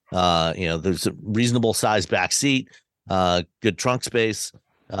 There's a reasonable size back seat, good trunk space.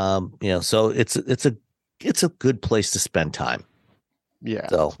 So it's a good place to spend time. Yeah,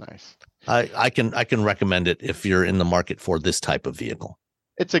 so nice. I can recommend it if you're in the market for this type of vehicle.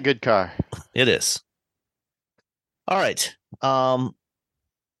 It's a good car. It is. All right.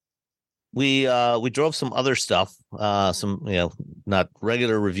 We drove some other stuff, some not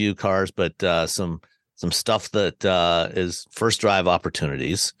regular review cars, but some stuff that is first drive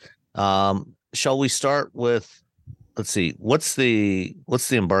opportunities. Shall we start with? Let's see. What's the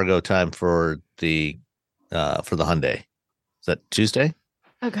embargo time for the Hyundai? Is that Tuesday?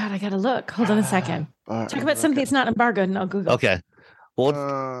 Oh God, I gotta look. Hold on a second. Talk about something that's not embargoed, and I'll Google. Okay. Well,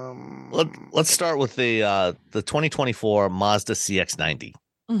 let's start with the 2024 Mazda CX-90,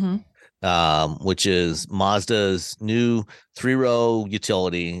 which is Mazda's new 3-row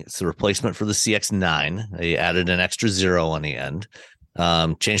utility. It's the replacement for the CX-9. They added an extra 0 on the end,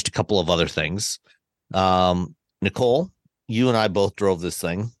 changed a couple of other things. Nicole, you and I both drove this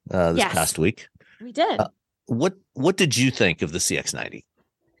thing this past week. We did. What did you think of the CX-90?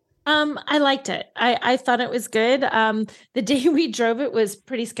 I liked it. I thought it was good. The day we drove it was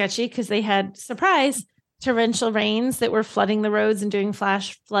pretty sketchy because they had torrential rains that were flooding the roads and doing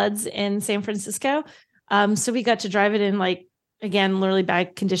flash floods in San Francisco. So we got to drive it in literally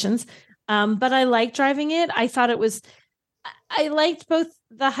bad conditions. But I liked driving it. I liked both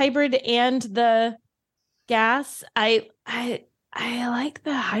the hybrid and the gas. I like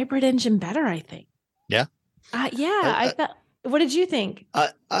the hybrid engine better, I think. Yeah. I thought. What did you think?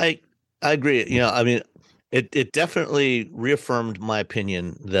 I agree. It definitely reaffirmed my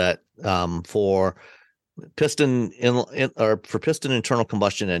opinion that for piston internal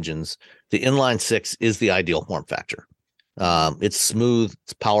combustion engines, the inline 6 is the ideal form factor. It's smooth,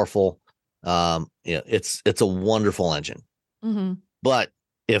 it's powerful. It's a wonderful engine. Mm-hmm. But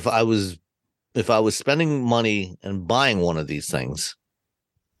if I was spending money and buying one of these things,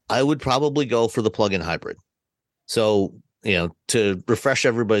 I would probably go for the plug-in hybrid. So, to refresh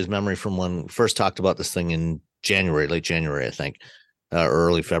everybody's memory from when we first talked about this thing in late January, I think,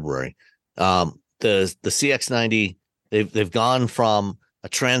 early February, the CX-90, they've gone from a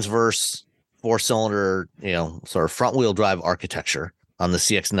transverse 4-cylinder, sort of front wheel drive architecture on the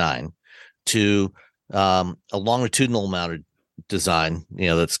CX-9 to a longitudinal mounted design,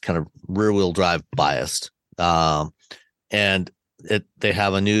 that's kind of rear wheel drive biased. And they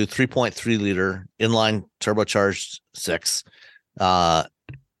have a new 3.3 liter inline turbocharged 6.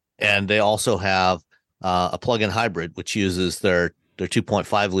 And they also have a plug-in hybrid, which uses their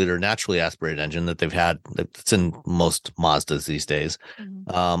 2.5 liter naturally aspirated engine that they've had. That's in most Mazdas these days,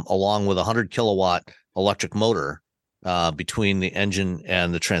 along with a 100 kilowatt electric motor between the engine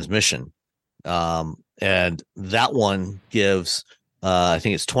and the transmission. And that one gives, I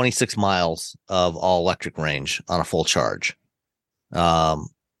think it's 26 miles of all electric range on a full charge.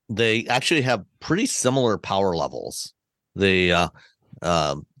 They actually have pretty similar power levels. There's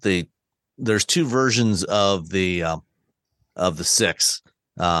two versions of the 6.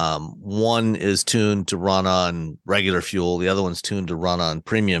 One is tuned to run on regular fuel. The other one's tuned to run on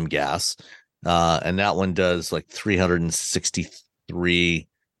premium gas. And that one does 363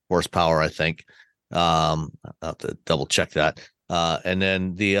 horsepower, I think. I'll have to double check that. And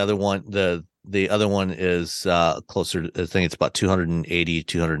then the other one is closer to, I think it's about 280,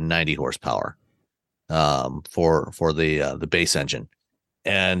 290 horsepower for the base engine.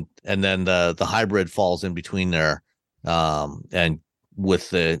 And then the hybrid falls in between there. And with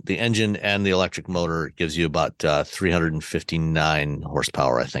the engine and the electric motor, it gives you about 359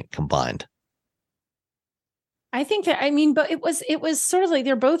 horsepower, I think, combined. I think that, but it was sort of like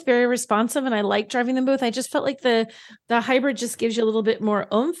they're both very responsive and I like driving them both. I just felt like the hybrid just gives you a little bit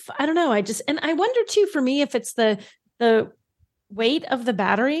more oomph. I don't know. And I wonder too, for me, if it's the weight of the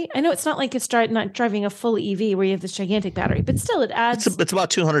battery. I know it's not like it's not driving a full EV where you have this gigantic battery, but still it adds. It's about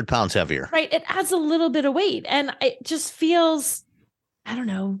 200 pounds heavier. Right. It adds a little bit of weight and it just feels, I don't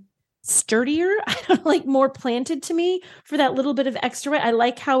know, sturdier. I don't know, more planted to me for that little bit of extra weight. I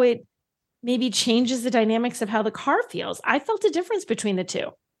like how it maybe changes the dynamics of how the car feels. I felt a difference between the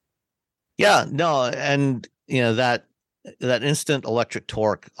two. Yeah, no. And that instant electric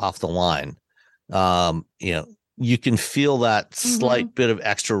torque off the line, you can feel that slight bit of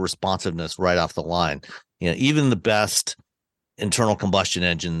extra responsiveness right off the line. Even the best, internal combustion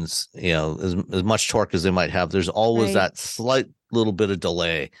engines, as much torque as they might have, there's always that slight little bit of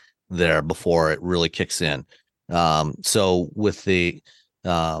delay there before it really kicks in. So with the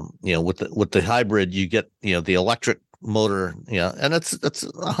with the hybrid, you get the electric motor, and it's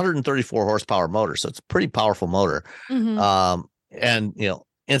 134 horsepower motor, so it's a pretty powerful motor. And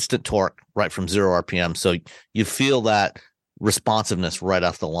instant torque right from 0 RPM, so you feel that responsiveness right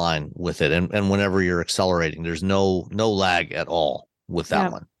off the line with it, and whenever you're accelerating, there's no lag at all with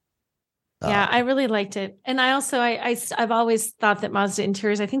that one. Yeah, I really liked it. And I also, I've always thought that Mazda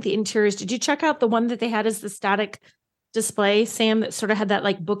interiors, I think the interiors, did you check out the one that they had as the static display, Sam, that sort of had that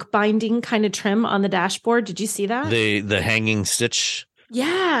like bookbinding kind of trim on the dashboard? Did you see that? The hanging stitch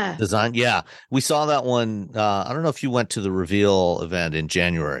design. Yeah, we saw that one. I don't know if you went to the reveal event in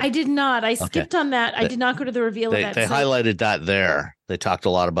January. I did not. I skipped on that. I did not go to the reveal event. They highlighted that there. They talked a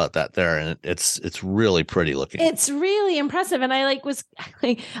lot about that there, and it's really pretty looking. It's really impressive. And I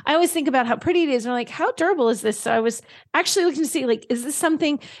always think about how pretty it is. And I'm like, how durable is this? So I was actually looking to see, like, is this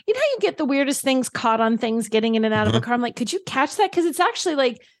something, how you get the weirdest things caught on things getting in and out of a car? I'm like, could you catch that? Because it's actually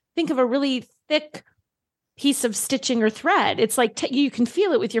like, think of a really thick piece of stitching or thread. It's like you can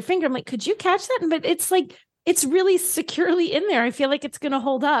feel it with your finger. I'm like, could you catch that? But it's like, it's really securely in there. I feel like it's going to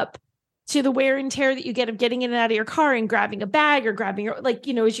hold up to the wear and tear that you get of getting in and out of your car and grabbing a bag or grabbing your,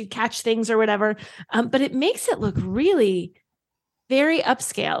 as you catch things or whatever. But it makes it look really very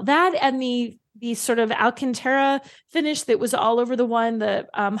upscale. That and the sort of Alcantara finish that was all over the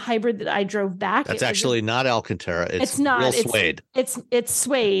hybrid that I drove back. That's actually not Alcantara. It's not real suede. It's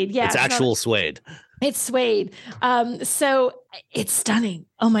suede. Yeah. It's actual suede. It's suede. So it's stunning.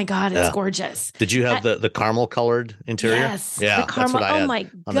 Oh my God, it's gorgeous. Did you have the caramel colored interior? Yes. Yeah. The caramel. That's what I had my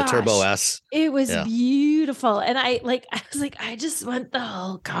on the gosh. Turbo S. It was beautiful. And I was like, I just want the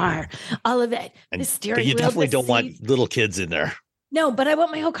whole car, all of it. And, the steering but you wheel, definitely the don't seats. want little kids in there. No, but I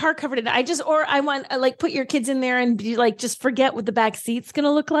want my whole car covered in it. I want put your kids in there and be like, just forget what the back seat's going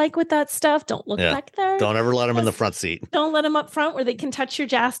to look like with that stuff. Don't look back there. Don't ever let them in the front seat. Don't let them up front where they can touch your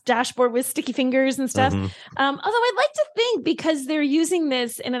dashboard with sticky fingers and stuff. Although I'd like to think, because they're using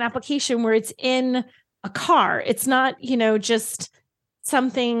this in an application where it's in a car, it's not, just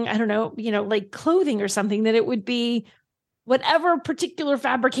something, I don't know, like clothing or something, that it would be whatever particular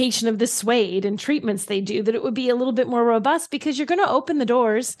fabrication of the suede and treatments they do, that it would be a little bit more robust, because you're going to open the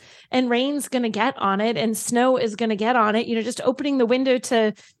doors and rain's going to get on it and snow is going to get on it. Just opening the window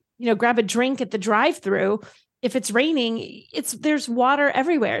to, grab a drink at the drive-through. If it's raining, there's water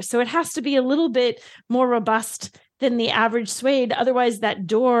everywhere. So it has to be a little bit more robust than the average suede. Otherwise that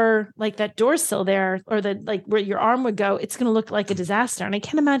door sill there, or where your arm would go, it's going to look like a disaster. And I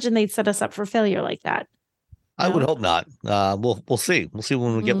can't imagine they'd set us up for failure like that. I would hope not. We'll see. We'll see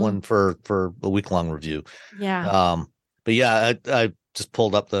when we get one for a week-long review. Yeah. But yeah, I just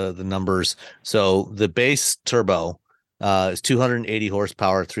pulled up the numbers. So the base turbo is 280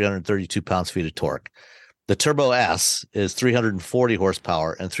 horsepower, 332 pounds-feet of torque. The Turbo S is 340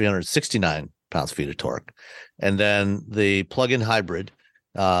 horsepower and 369 pounds-feet of torque. And then the plug-in hybrid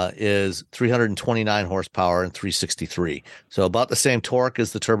is 329 horsepower and 363. So about the same torque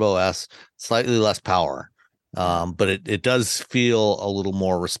as the Turbo S, slightly less power. But it does feel a little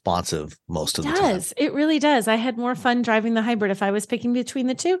more responsive most of the time. It really does. I had more fun driving the hybrid. If I was picking between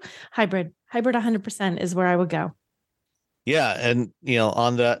the two, hybrid 100% is where I would go. Yeah. And,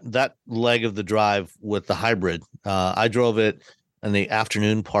 on that leg of the drive with the hybrid, I drove it in the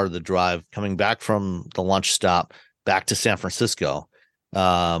afternoon part of the drive, coming back from the lunch stop back to San Francisco. They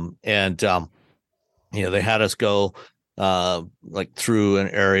had us go through an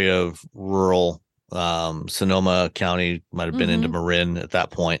area of rural Sonoma County, might have been into Marin at that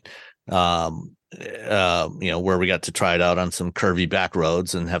point, where we got to try it out on some curvy back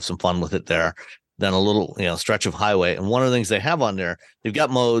roads and have some fun with it there. Then a little, stretch of highway. And one of the things they have on there, they've got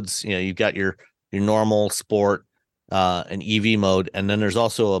modes, you've got your normal, sport, and EV mode. And then there's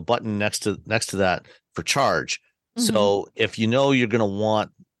also a button next to that for charge. So if you're going to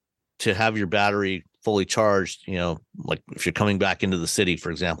want to have your battery fully charged, like if you're coming back into the city,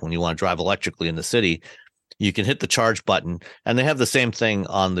 for example, when you want to drive electrically in the city, you can hit the charge button. And they have the same thing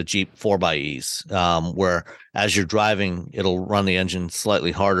on the Jeep 4xEs, where as you're driving, it'll run the engine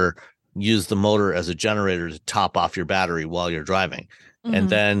slightly harder, use the motor as a generator to top off your battery while you're driving. And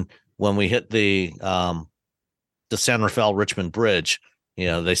then when we hit the San Rafael Richmond Bridge,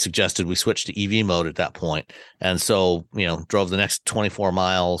 they suggested we switch to EV mode at that point. And so, drove the next 24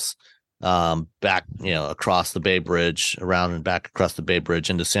 miles back, across the Bay Bridge, around and back across the Bay Bridge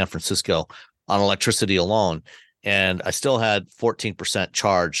into San Francisco on electricity alone. And I still had 14%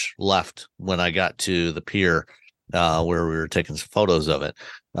 charge left when I got to the pier where we were taking some photos of it.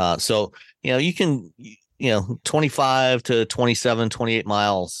 So, you can, 25 to 27, 28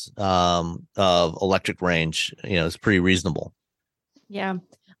 miles of electric range, is pretty reasonable. Yeah.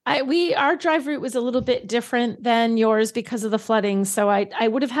 Our drive route was a little bit different than yours because of the flooding. So I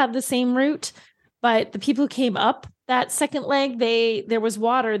would have had the same route, but the people who came up that second leg, there was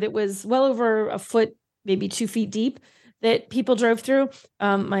water that was well over a foot, maybe 2 feet deep, that people drove through.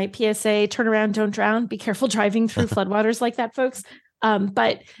 My PSA, turn around, don't drown. Be careful driving through floodwaters like that, folks.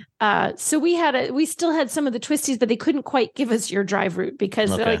 So we still had some of the twisties, but they couldn't quite give us your drive route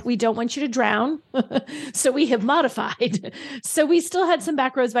because they're like, we don't want you to drown. So we have modified. So we still had some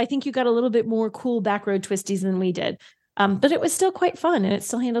back roads, but I think you got a little bit more cool back road twisties than we did. But it was still quite fun and it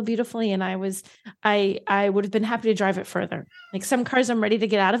still handled beautifully. And I would have been happy to drive it further. Like some cars I'm ready to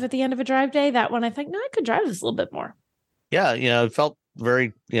get out of at the end of a drive day. That one I think, no, I could drive this a little bit more. Yeah. It felt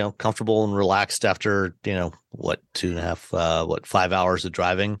very, comfortable and relaxed after, 5 hours of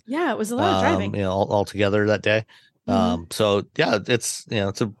driving. Yeah, it was a lot of driving. All together that day. So yeah, it's,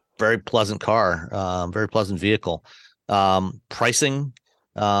 it's a very pleasant car, very pleasant vehicle. Pricing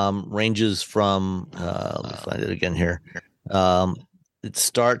ranges from, let me find it again here. It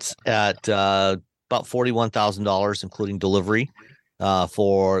starts at about $41,000, including delivery.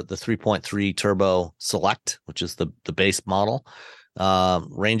 For the 3.3 turbo select, which is the base model,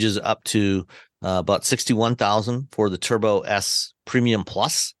 ranges up to about 61,000 for the turbo S premium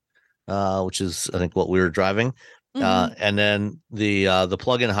plus, which is I think what we were driving. And then the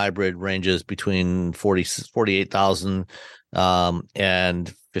plug-in hybrid ranges between 48,000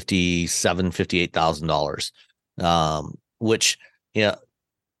 and $58,000, which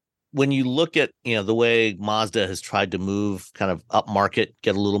when you look at the way Mazda has tried to move kind of up market,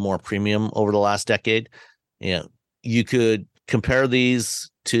 get a little more premium over the last decade, you could compare these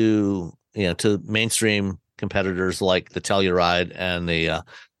to mainstream competitors like the Telluride and the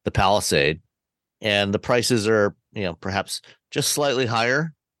Palisade, and the prices are perhaps just slightly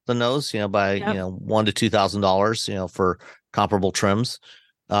higher than those by $1,000 to $2,000 for comparable trims,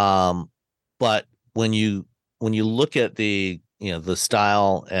 but when you look at the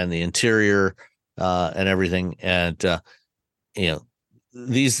style and the interior and everything, and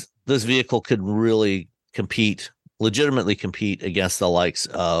this vehicle could really legitimately compete against the likes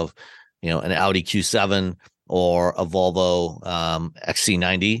of an Audi Q7 or a Volvo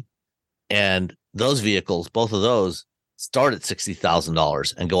XC90, and those vehicles, both of those, start at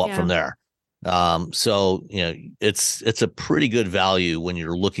 $60,000 and go up from there. So it's a pretty good value when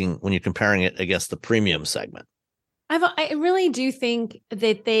you're comparing it against the premium segment. I really do think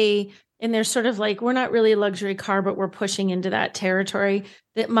that and they're sort of like, we're not really a luxury car, but we're pushing into that territory,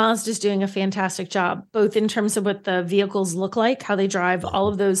 that Mazda's doing a fantastic job, both in terms of what the vehicles look like, how they drive, all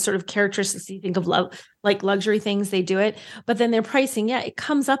of those sort of characteristics you think of like luxury things, they do it. But then their pricing, it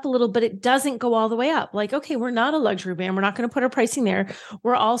comes up a little, but it doesn't go all the way up. Like, okay, we're not a luxury brand. We're not going to put our pricing there.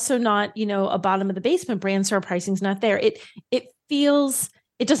 We're also not, a bottom of the basement brand, so our pricing's not there. It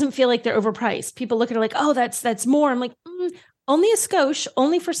doesn't feel like they're overpriced. People look at it like, oh, that's more. I'm like, only a skosh,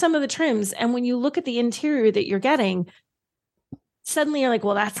 only for some of the trims. And when you look at the interior that you're getting, suddenly you're like,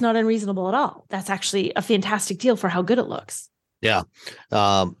 well, that's not unreasonable at all. That's actually a fantastic deal for how good it looks. Yeah.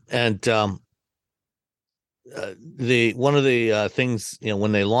 One of the things,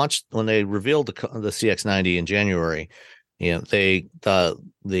 when they revealed the CX-90 in January,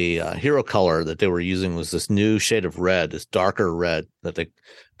 the hero color that they were using was this new shade of red, this darker red that they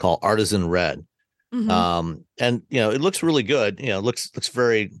call artisan red. And it looks really good. It looks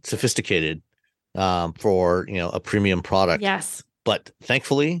very sophisticated for a premium product. Yes. But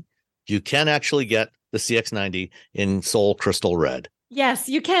thankfully, you can actually get the CX-90 in Soul Crystal Red. Yes,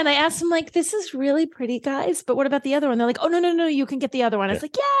 you can. I asked them, like, this is really pretty, guys, but what about the other one? They're like, oh, no, you can get the other one. I was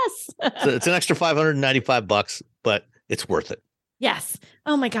like, yes. So it's an extra $595, but it's worth it. Yes.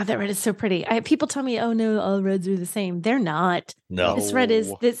 Oh my God, that red is so pretty. People tell me, oh no, all reds are the same. They're not. No. This red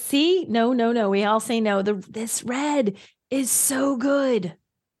is see? No. We all say no. This red is so good.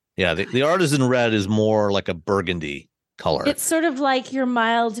 Yeah, the artisan red is more like a burgundy color. It's sort of like your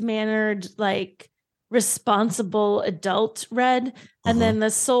mild-mannered, like responsible adult red. And then the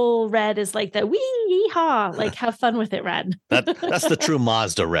soul red is like the wee-haw, like have fun with it red. That's the true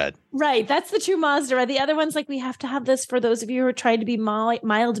Mazda red. Right. That's the true Mazda red. The other one's like, we have to have this for those of you who are trying to be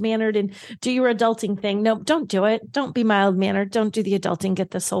mild-mannered and do your adulting thing. No, don't do it. Don't be mild-mannered. Don't do the adulting.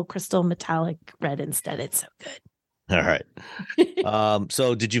 Get the soul crystal metallic red instead. It's so good. All right.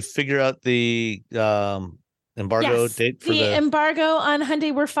 So did you figure out the embargo date for the embargo on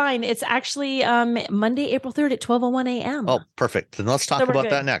Hyundai? We're fine. It's actually Monday, April 3rd at 12:01 a.m. Oh, perfect. Then let's talk about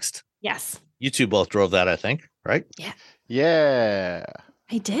that next. Yes. You two both drove that, I think, right? Yeah.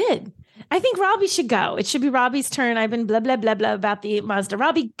 I did. I think Robbie should go. It should be Robbie's turn. I've been blah, blah, blah, blah about the Mazda.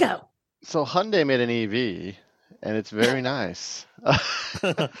 Robbie, go. So Hyundai made an EV, and it's very nice.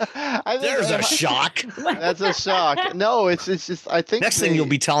 There's a shock. That's a shock. No, it's just, I think next thing you'll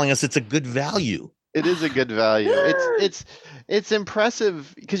be telling us it's a good value. It is a good value. It's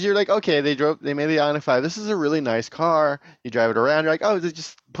impressive because you're like, okay, they made the Ioniq 5. This is a really nice car. You drive it around, you're like, oh, they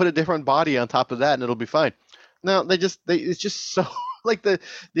just put a different body on top of that and it'll be fine. No, it's just so like the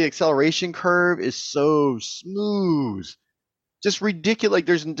acceleration curve is so smooth. Just ridiculous. Like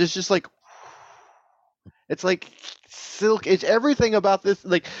there's just like, it's like silk. It's everything about this.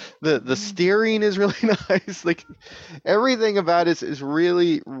 Like the steering is really nice. Like everything about it is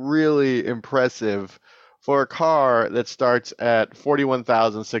really, really impressive for a car that starts at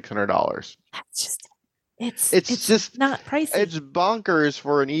 $41,600. It's just not pricey. It's bonkers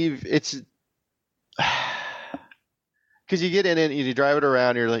for an EV. It's because you get in it and you drive it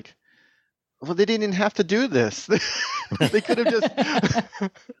around. You're like, well, they didn't even have to do this. They could have just.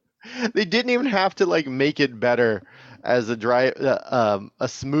 They didn't even have to like make it better as a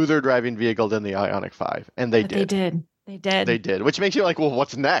smoother driving vehicle than the Ioniq 5, and they did. They did, which makes you like, well,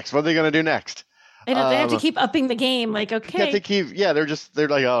 what's next? What are they going to do next? I know they have to keep upping the game. Like, okay, they're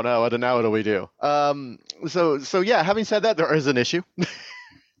like, oh no, now what do we do? So yeah. Having said that, there is an issue.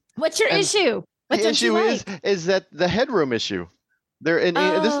 What's your issue? What the issue is that the headroom issue. This is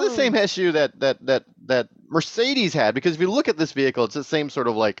the same issue that Mercedes had, because if you look at this vehicle, it's the same sort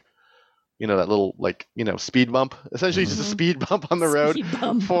of like, that little like, speed bump, essentially just a speed bump on the road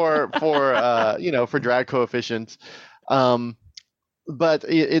for drag coefficients.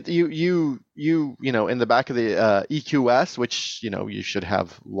 But you in the back of the EQS, which you should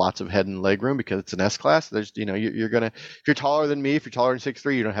have lots of head and leg room because it's an S class. There's you're gonna, if you're taller than me, if you're taller than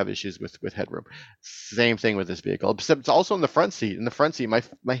 6'3", you don't have issues with headroom. Same thing with this vehicle, except it's also in the front seat. In the front seat,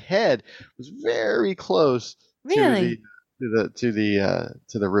 my head was very close to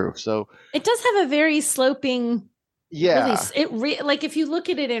the roof. So it does have a very sloping. Yeah, like if you look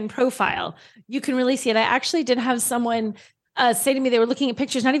at it in profile, you can really see it. I actually did have someone say to me, they were looking at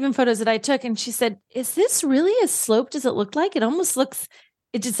pictures, not even photos that I took, and she said, is this really as sloped as it looked like? It almost looks,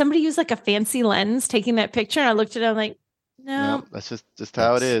 did somebody use like a fancy lens taking that picture? And I looked at it, I'm like, no, that's just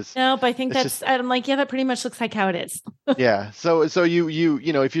how it is. Nope, I think I'm like, yeah, that pretty much looks like how it is. Yeah. So you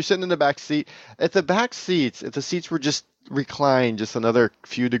if you're sitting in the back seat, if the seats were just reclined just another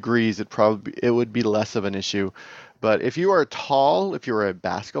few degrees, it would be less of an issue. But if you are tall, if you're a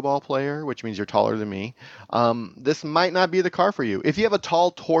basketball player, which means you're taller than me, this might not be the car for you. If you have a tall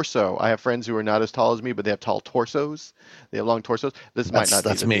torso, I have friends who are not as tall as me, but they have tall torsos. They have long torsos. This might not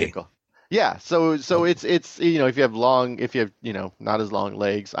be the vehicle. Yeah. So it's if you have not as long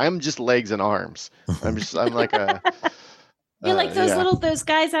legs. I'm just legs and arms. I'm like a. You're like those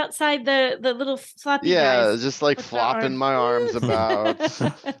guys outside the little floppy guys. Yeah, just like flopping my arms about.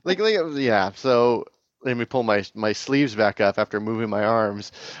 Yeah. So. Let me pull my sleeves back up after moving my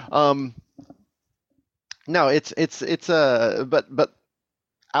arms. No, but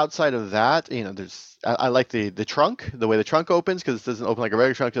outside of that, I like the trunk, the way the trunk opens, because it doesn't open like a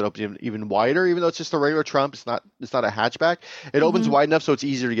regular trunk. It opens even wider, even though it's just a regular trunk. It's not a hatchback. It opens wide enough so it's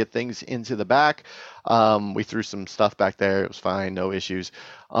easier to get things into the back. We threw some stuff back there. It was fine, no issues.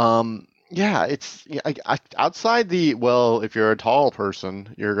 Yeah, outside if you're a tall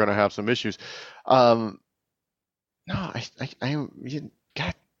person, you're going to have some issues. God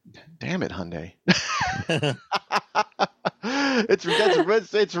damn it, Hyundai. it's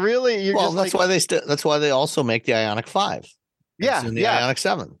really that's why they also make the Ioniq 5. Yeah, the Ioniq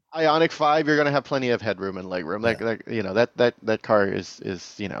 7. Ioniq 5, you're going to have plenty of headroom and legroom. That car is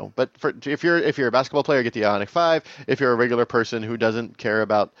But if you're a basketball player, get the Ioniq 5. If you're a regular person who doesn't care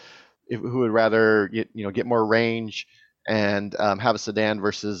about, who would rather get more range and have a sedan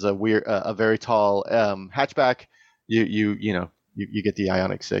versus a very tall hatchback, you get the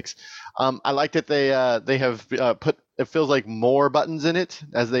Ioniq 6. I like that they have put, it feels like, more buttons in it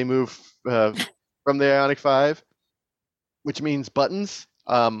as they move from the Ioniq 5, which means buttons.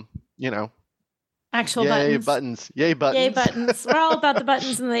 Actual buttons. Yay buttons. We're all about the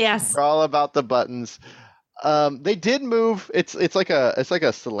buttons and the yes. We're all about the buttons. They did move. It's like a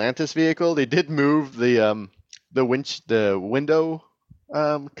Stellantis vehicle. They did move the window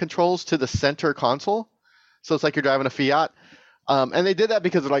controls to the center console, so it's like you're driving a Fiat. And they did that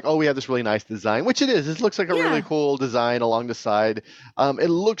because they're like, oh, we have this really nice design, which it is. It looks like a really cool design along the side. It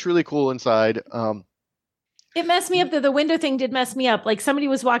looks really cool inside. It messed me up. The window thing did mess me up. Like somebody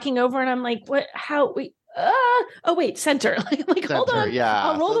was walking over, and I'm like, what? How? oh wait, center. Like Center, hold on. yeah.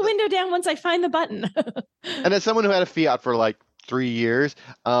 I'll roll the window down once I find the button. And as someone who had a Fiat for like 3 years,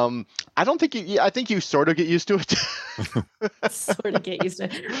 I don't think I think you sort of get used to it. Sort of get used to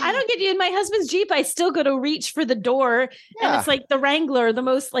it. I don't get you in my husband's Jeep. I still go to reach for the door, and it's like the Wrangler, the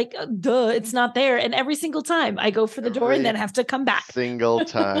most like, it's not there. And every single time I go for the door and then have to come back. Single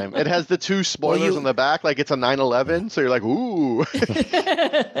time. It has the 2 spoilers on the back, like it's a 911. So you're like, ooh.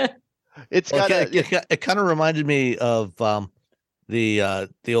 It's it kind of reminded me of the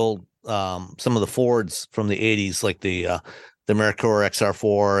old some of the Fords from the 80s, like the Mercure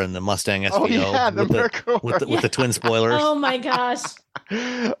XR4 and the Mustang SVO. Oh yeah, the Mercure with the twin spoilers. Oh my gosh.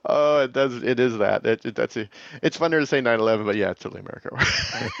 Oh, it does. It is that. It's funner to say 911, but yeah, it's totally Mercure.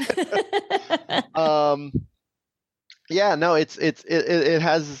 Yeah, no, it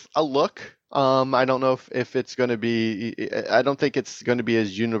has a look. I don't know if it's going to be. I don't think it's going to be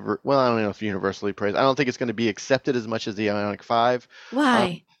as well, I don't know if universally praised. I don't think it's going to be accepted as much as the Ioniq 5.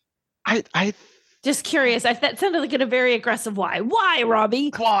 Why? I just curious. That sounded like a very aggressive why. Why,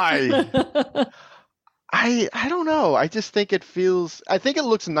 Robbie? Why? I don't know. I just think it feels. I think it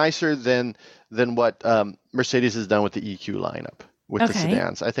looks nicer than what Mercedes has done with the EQ lineup with the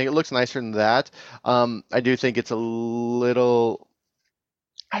sedans. I think it looks nicer than that. I do think it's a little.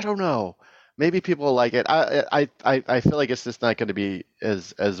 I don't know. Maybe people like it. I feel like it's just not going to be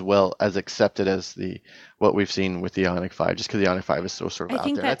as well as accepted as what we've seen with the Ioniq 5, just because the Ioniq 5 is so sort of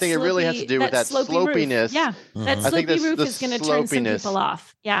out there. I think it really has to do with that slopiness. Roof. Yeah, that slopey roof is going to turn some people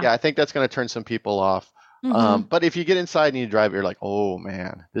off. Yeah, I think that's going to turn some people off. Mm-hmm. But if you get inside and you drive, you're like, oh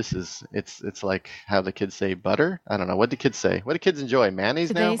man, it's like how the kids say butter. I don't know. What do kids say? What do kids enjoy?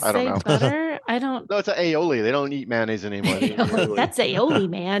 Mayonnaise now? I don't know. Butter? I don't. No, it's an aioli. They don't eat mayonnaise anymore. That's aioli,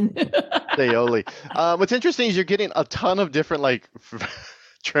 man. Aioli. What's interesting is you're getting a ton of different like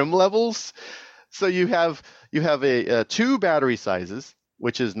trim levels. So you have a 2 battery sizes,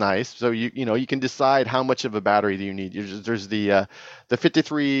 which is nice. So you can decide how much of a battery do you need. There's the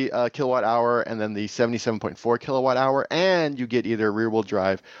 53 kilowatt hour and then the 77.4 kilowatt hour, and you get either rear wheel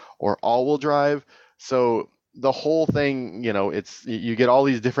drive or all wheel drive. So the whole thing, you get all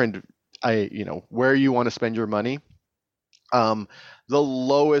these different, where you want to spend your money. The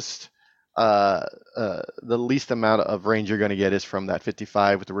lowest, the least amount of range you're going to get is from that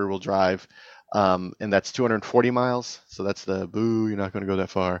 55 with the rear wheel drive. And that's 240 miles. So that's you're not going to go that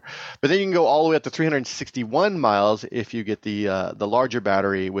far. But then you can go all the way up to 361 miles if you get the larger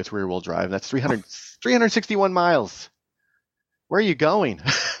battery with rear wheel drive. That's 361 miles. Where are you going?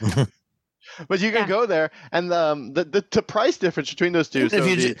 But you can go there, and the price difference between those two.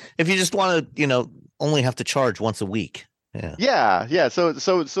 If you just want to, only have to charge once a week. Yeah. So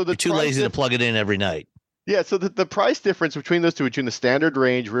you're too lazy to plug it in every night. Yeah, so the price difference between those two, between the standard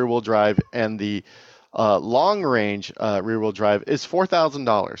range rear-wheel drive and the long-range rear-wheel drive, is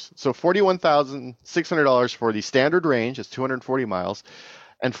 $4,000. So $41,600 for the standard range, is 240 miles,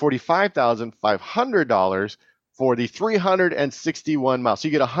 and $45,500 for the 361 miles. So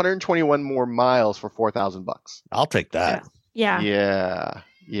you get 121 more miles for $4,000. I'll take that. Yeah.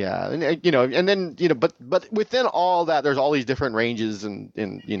 And then but within all that, there's all these different ranges and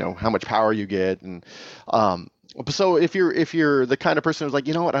how much power you get, and so if you're the kind of person who's like,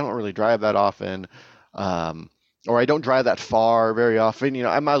 I don't really drive that often, or I don't drive that far very often,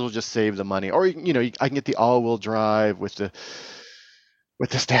 I might as well just save the money, or I can get the all-wheel drive with the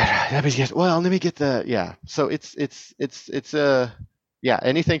standard. Let me get the So it's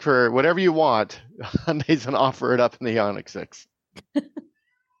anything for whatever you want. Hyundai's gonna offer it up in the Ioniq 6.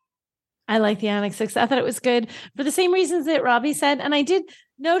 I like the Ioniq 6. I thought it was good for the same reasons that Robbie said. And I did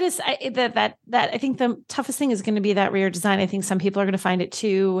notice that I think the toughest thing is going to be that rear design. I think some people are going to find it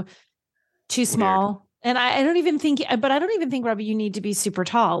too small. Weird. And I don't even think, Robbie, you need to be super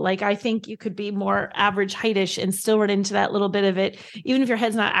tall. Like, I think you could be more average heightish and still run into that little bit of it. Even if your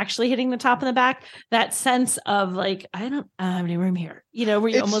head's not actually hitting the top and the back, that sense of like, I don't have any room here, where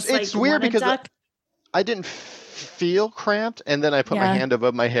you it's weird because I didn't feel cramped, and then I put my hand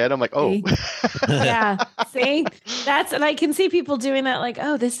above my head. I'm like, oh. Yeah. See, and I can see people doing that. Like,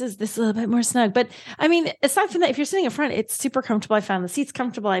 oh, this is a little bit more snug. But I mean, aside from that, if you're sitting in front, it's super comfortable. I found the seats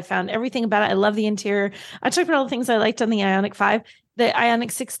comfortable. I found everything about it. I love the interior. I talked about all the things I liked on the Ioniq 5. The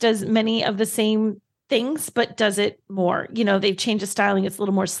Ioniq 6 does many of the same things, but does it more. They've changed the styling. It's a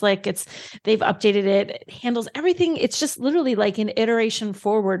little more slick. They've updated it. It handles everything. It's just literally like an iteration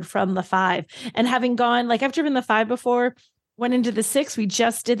forward from the 5. And having gone, like, I've driven the 5 before, went into the 6. We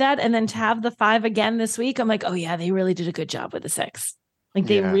just did that. And then to have the 5 again this week, I'm like, oh yeah, they really did a good job with the 6. Like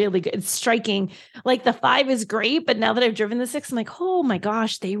they really good. It's striking. Like the 5 is great, but now that I've driven the 6, I'm like, oh my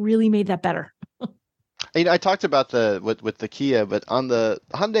gosh, they really made that better. I talked about with the Kia, but on the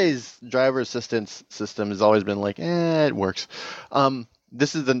Hyundai's driver assistance system has always been like, it works.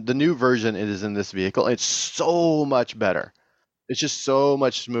 This is the new version. It is in this vehicle. It's so much better. It's just so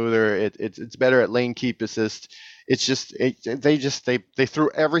much smoother. It's better at lane keep assist. It's just they threw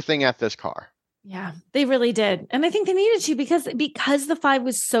everything at this car. Yeah, they really did. And I think they needed to because the 5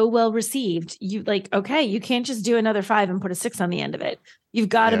 was so well received. You you can't just do another 5 and put a 6 on the end of it. You've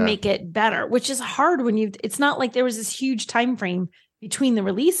got to make it better, which is hard when it's not like there was this huge time frame between the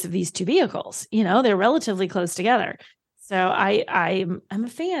release of these two vehicles. They're relatively close together. So I'm a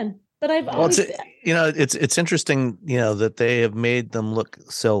fan, but I've always it's interesting, that they have made them look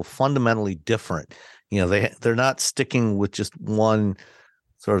so fundamentally different. They're not sticking with just one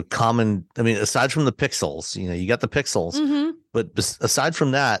sort of common. I mean, aside from the pixels, you got the pixels, but aside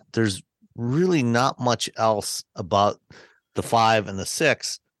from that, there's really not much else about the 5 and the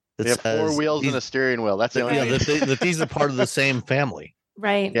 6. They have 4 wheels and a steering wheel. That's the only thing. That these are part of the same family.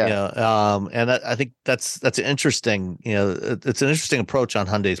 Right. Yeah. And I think that's interesting. It's an interesting approach on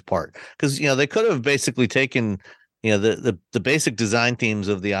Hyundai's part, because they could have basically taken the basic design themes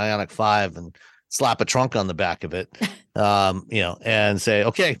of the Ioniq 5 and slap a trunk on the back of it, and say,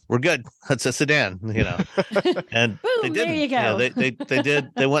 okay, we're good. That's a sedan, and boom, they didn't. There you go.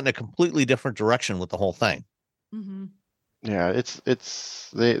 They went in a completely different direction with the whole thing. Mm-hmm. Yeah,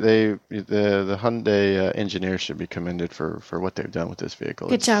 the Hyundai engineers should be commended for what they've done with this vehicle.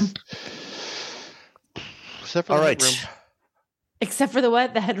 Good job. Except for the headroom. Except for the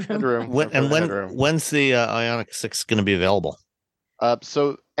what? The headroom. When's the Ioniq 6 going to be available?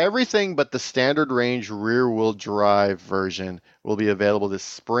 So everything but the standard range rear-wheel drive version will be available this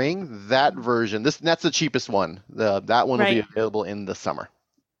spring. That version, that's the cheapest one. That one will be available in the summer.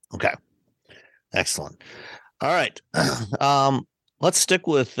 Okay, excellent. All right, let's stick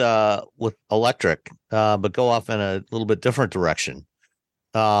with electric, but go off in a little bit different direction.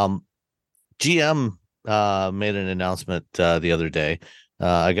 GM made an announcement the other day.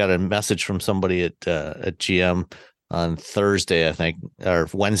 I got a message from somebody at GM on Thursday, I think, or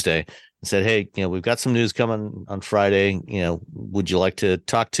Wednesday, and said, "Hey, we've got some news coming on Friday. Would you like to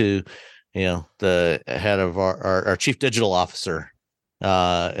talk to, the head of our chief digital officer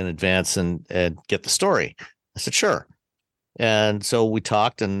in advance and get the story?" I said, "Sure." And so we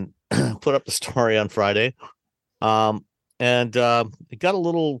talked and put up the story on Friday, and it got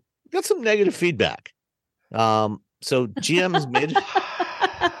some negative feedback. So GM has made it.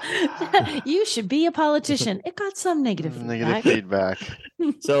 You should be a politician. It got some negative feedback.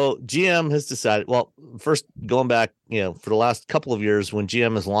 So GM has decided, well, first going back, for the last couple of years when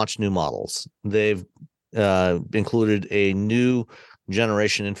GM has launched new models, they've included a new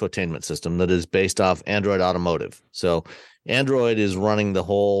generation infotainment system that is based off Android Automotive. So Android is running the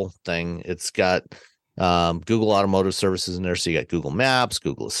whole thing. It's got Google Automotive Services in there. So you got Google Maps,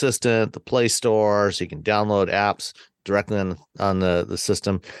 Google Assistant, the Play Store, so you can download apps directly on the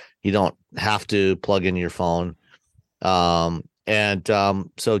system. You don't have to plug in your phone. So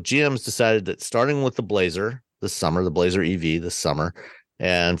GM's decided that starting with the Blazer this summer, the Blazer EV this summer,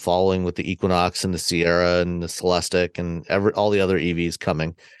 and following with the Equinox and the Sierra and the Celestiq and all the other EVs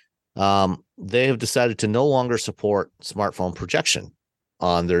coming, they have decided to no longer support smartphone projection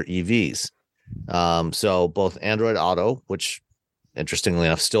on their EVs. So both Android Auto, which interestingly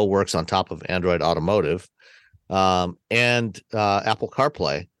enough still works on top of Android Automotive, and Apple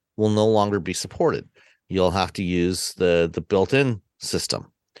CarPlay will no longer be supported. You'll have to use the built-in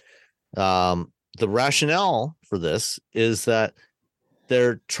system. The rationale for this is that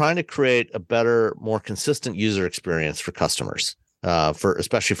they're trying to create a better, more consistent user experience for customers,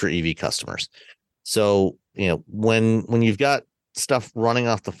 especially for EV customers. So, when you've got stuff running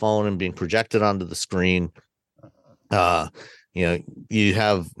off the phone and being projected onto the screen, you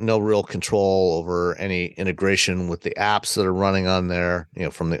have no real control over any integration with the apps that are running on there,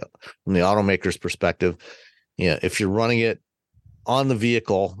 from the automaker's perspective. If you're running it on the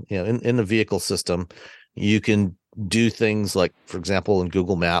vehicle, in the vehicle system, you can do things like, for example, in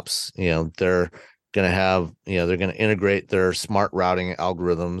Google Maps, they're going to integrate their smart routing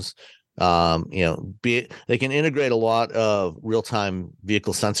algorithms. They can integrate a lot of real-time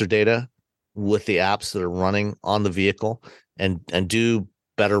vehicle sensor data with the apps that are running on the vehicle and do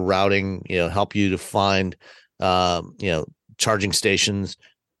better routing, help you to find, charging stations,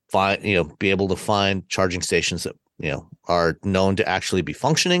 be able to find charging stations that, are known to actually be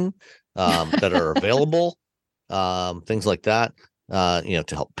functioning, that are available, things like that, to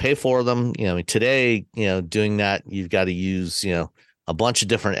help pay for them. Today, doing that, you've got to use, a bunch of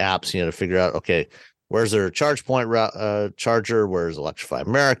different apps, to figure out, okay, Where's their charge point charger? Where's Electrify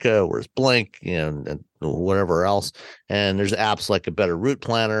America? Where's Blink? And whatever else. And there's apps like a Better Route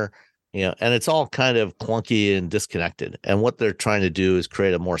Planner, and it's all kind of clunky and disconnected. And what they're trying to do is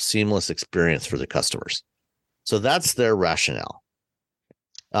create a more seamless experience for the customers. So that's their rationale.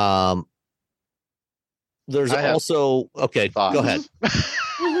 There's also okay. Thoughts. Go ahead.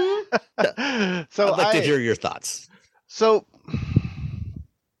 So I'd like to hear your thoughts. So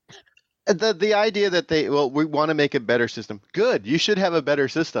the idea that we want to make a better system. Good. You should have a better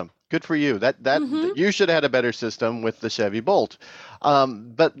system. Good for you. That you should have had a better system with the Chevy Bolt.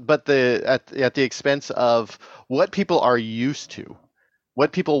 But at the expense of what people are used to,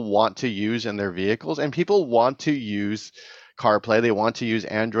 what people want to use in their vehicles, and people want to use CarPlay. They want to use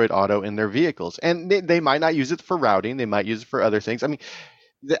Android Auto in their vehicles, and they might not use it for routing. They might use it for other things. I mean,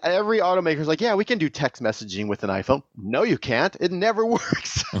 every automaker is like, yeah, we can do text messaging with an iPhone. No, you can't. It never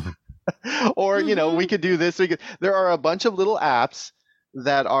works. Or, we could do this. There are a bunch of little apps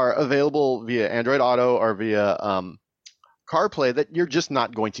that are available via Android Auto or via CarPlay that you're just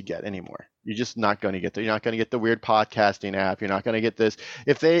not going to get anymore. You're just not going to get that. You're not going to get the weird podcasting app. You're not going to get this.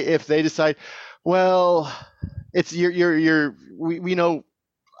 If they decide, well, it's we know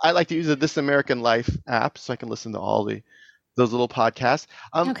I like to use the This American Life app so I can listen to all those little podcasts.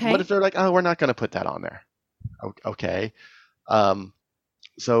 Okay. What if they're like, oh, we're not going to put that on there? Okay. Okay.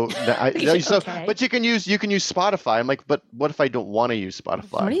 But you can use Spotify. I'm like, but what if I don't want to use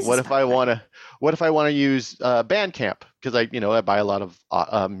Spotify? What if I want to use Bandcamp? Because I buy a lot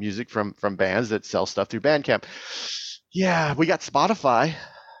of music from bands that sell stuff through Bandcamp. Yeah, we got Spotify.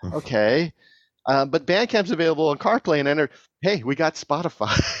 Okay. But Bandcamp's available on CarPlay and enter. Hey, we got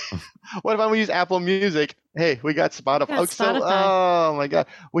Spotify. What if I use Apple Music? Hey, we got Spotify. Oh my God,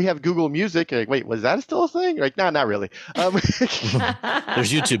 we have Google Music. Like, wait, was that still a thing? Like, no, not really.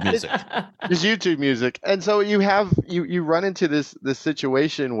 There's YouTube Music. There's YouTube Music, and so you run into this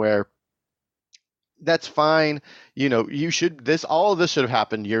situation where that's fine. All of this should have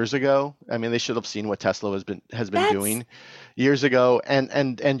happened years ago. I mean, they should have seen what Tesla has been doing years ago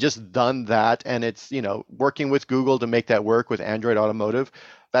and just done that. And it's, working with Google to make that work with Android Automotive.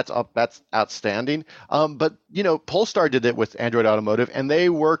 That's outstanding. But Polestar did it with Android Automotive, and they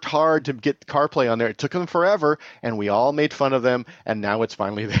worked hard to get CarPlay on there. It took them forever, and we all made fun of them, and now it's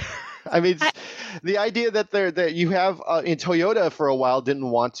finally there. I mean, the idea that you have in Toyota for a while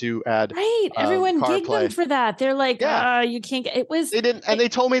didn't want to add everyone gigged them for that. They're like, you can't get it. They didn't, and they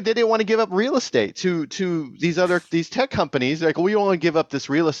told me they didn't want to give up real estate to these tech companies. They're like, we don't want to give up this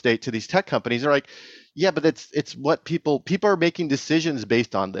real estate to these tech companies. They're like, yeah, but it's what people are making decisions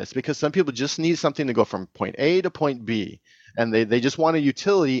based on this, because some people just need something to go from point A to point B. And they just want a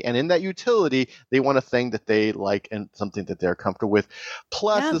utility, and in that utility, they want a thing that they like and something that they're comfortable with.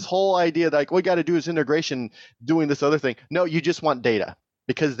 Plus, this whole idea that what we got to do is integration, doing this other thing. No, you just want data,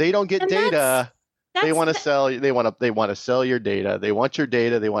 because they don't get data. They want to sell. They want to sell your data. They want your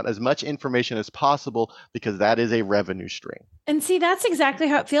data. They want as much information as possible, because that is a revenue stream. And see, that's exactly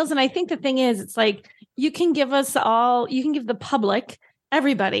how it feels. And I think the thing is, it's like you can give the public,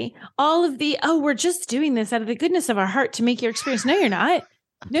 everybody, all of we're just doing this out of the goodness of our heart to make your experience. No, you're not.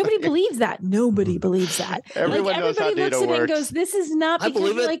 Nobody believes that. Nobody believes that. Everyone knows how data looks at works. it and goes, this is not because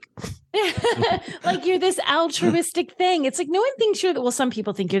you're like you're this altruistic thing. It's like no one thinks some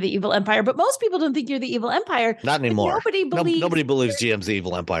people think you're the evil empire, but most people don't think you're the evil empire. Not anymore. Nobody believes GM's the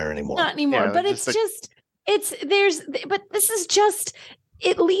evil empire anymore. Not anymore. Yeah, but this is just,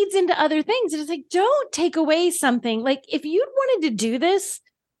 it leads into other things. It's like, don't take away something. Like, if you wanted to do this,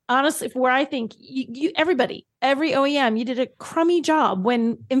 honestly, where I think every OEM, you did a crummy job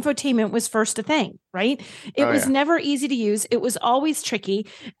when infotainment was first a thing, right? It was never easy to use. It was always tricky.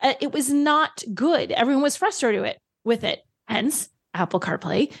 It was not good. Everyone was frustrated with it. Hence, Apple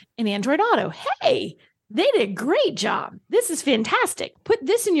CarPlay and Android Auto. Hey, they did a great job. This is fantastic. Put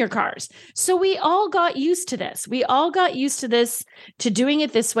this in your cars. So we all got used to this. We all got used to this, to doing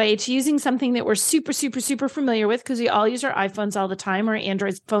it this way, to using something that we're super, super, super familiar with, because we all use our iPhones all the time or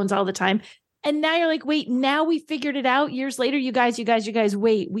Android phones all the time. And now you're like, wait, now we figured it out years later. You guys,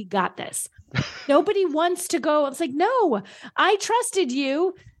 wait, we got this. Nobody wants to go. It's like, no, I trusted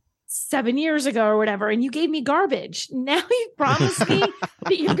you 7 years ago or whatever, and you gave me garbage. Now you promised me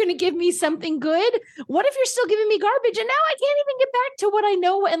that you're going to give me something good. What if you're still giving me garbage? And now I can't even get back to what I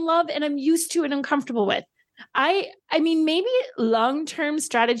know and love and I'm used to and I'm comfortable with. I mean, maybe long-term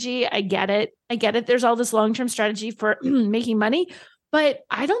strategy. I get it. There's all this long-term strategy for making money, but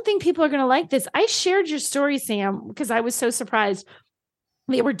I don't think people are going to like this. I shared your story, Sam, because I was so surprised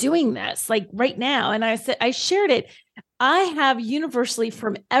they were doing this like right now. And I shared it. I have universally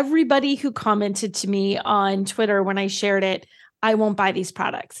from everybody who commented to me on Twitter when I shared it, I won't buy these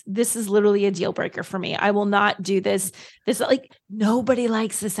products. This is literally a deal breaker for me. I will not do this. Like nobody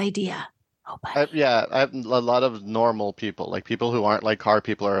likes this idea. I have a lot of normal people, like people who aren't like car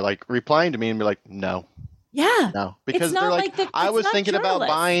people, are like replying to me and be like, no. Yeah. No, because they're like I was thinking about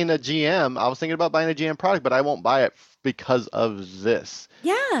buying a GM. I was thinking about buying a GM product, but I won't buy it because of this.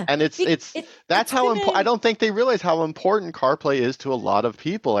 Yeah. And that's how I don't think they realize how important CarPlay is to a lot of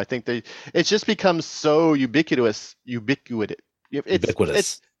people. I think it's just become so ubiquitous.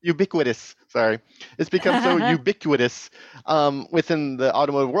 It's ubiquitous. Sorry. It's become so ubiquitous within the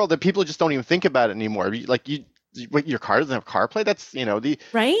automotive world that people just don't even think about it anymore. Like your car doesn't have CarPlay. That's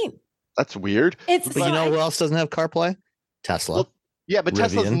right. That's weird. But you know who else doesn't have CarPlay? Tesla. Well, yeah, but Rivian.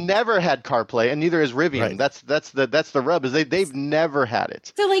 Tesla's never had CarPlay, and neither has Rivian. Right. That's the rub, is they've never had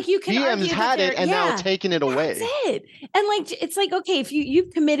it. So like you can GM's had it and now taken it away. That's it. And like it's like, okay, if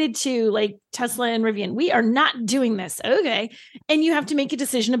you've committed to like Tesla and Rivian, we are not doing this. Okay. And you have to make a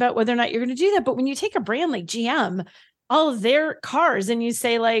decision about whether or not you're going to do that. But when you take a brand like GM, all of their cars, and you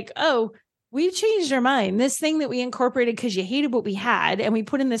say like, oh, we've changed our mind. This thing that we incorporated because you hated what we had, and we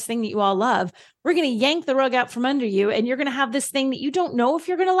put in this thing that you all love, we're going to yank the rug out from under you, and you're going to have this thing that you don't know if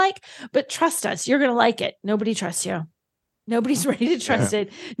you're going to like, but trust us, you're going to like it. Nobody trusts you. Nobody's ready to trust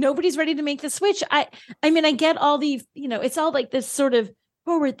it. Nobody's ready to make the switch. I mean, I get all the, it's all like this sort of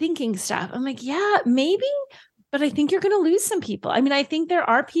forward thinking stuff. I'm like, yeah, maybe, but I think you're going to lose some people. I mean, I think there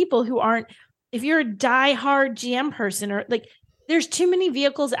are people who aren't, if you're a diehard GM person, or like, there's too many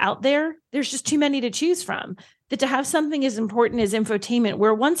vehicles out there. There's just too many to choose from, that to have something as important as infotainment,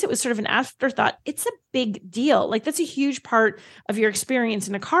 where once it was sort of an afterthought, it's a big deal. Like that's a huge part of your experience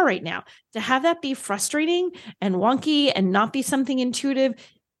in a car right now. To have that be frustrating and wonky and not be something intuitive,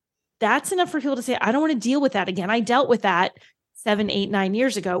 that's enough for people to say, I don't want to deal with that again. I dealt with that 7, 8, 9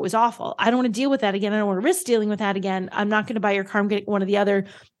 years ago. It was awful. I don't want to deal with that again. I don't want to risk dealing with that again. I'm not going to buy your car. I'm getting one of the other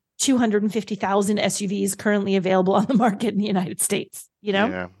 250,000 SUVs currently available on the market in the United States,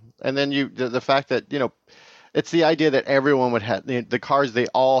 Yeah. And then the fact that, it's the idea that everyone would have the cars, they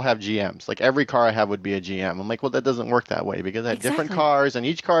all have GMs. Like every car I have would be a GM. I'm like, well, that doesn't work that way, because I have different cars, and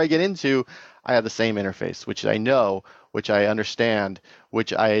each car I get into, I have the same interface, which I know, which I understand,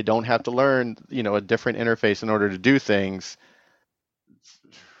 which I don't have to learn, a different interface in order to do things.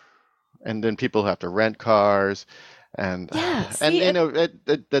 And then people have to rent cars. And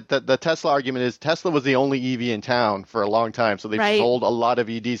the Tesla argument is Tesla was the only EV in town for a long time, so they've sold a lot of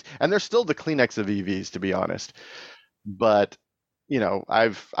EVs, and they're still the Kleenex of EVs, to be honest. But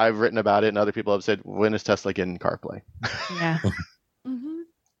I've written about it, and other people have said, when is Tesla getting CarPlay? Yeah.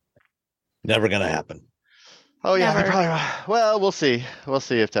 Never gonna happen. Oh yeah, they probably. Well, we'll see. We'll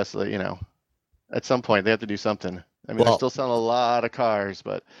see if Tesla, at some point they have to do something. I mean, they're still selling a lot of cars,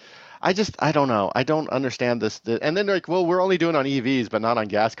 but I don't know. I don't understand this. And then they're like, well, we're only doing on EVs, but not on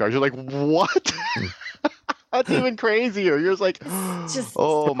gas cars. You're like, what? That's even crazier. You're just like,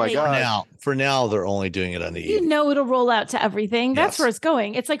 oh my God. For now, they're only doing it on the EV. It'll roll out to everything. That's where it's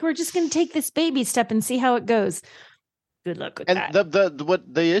going. It's like, we're just going to take this baby step and see how it goes. Good luck with that. And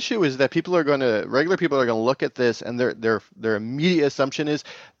the issue is that regular people are going to look at this, and their immediate assumption is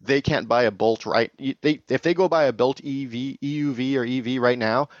they can't buy a Bolt, right? If they go buy a Bolt EUV or EV right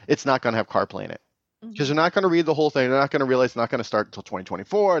now, it's not going to have CarPlay in it, because they're not going to read the whole thing. They're not going to realize it's not going to start until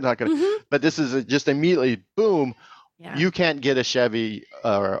 2024. Not going to, but this is just immediately boom. Yeah. You can't get a Chevy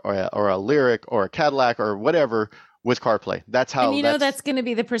or a Lyriq or a Cadillac or whatever with CarPlay. That's how. And that's going to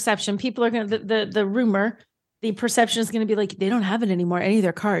be the perception. People are going to the rumor. The perception is going to be like, they don't have it anymore. Any of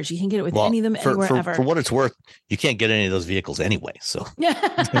their cars, you can get it with any of them anywhere ever. For what it's worth, you can't get any of those vehicles anyway. So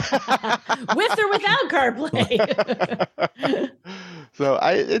with or without CarPlay. So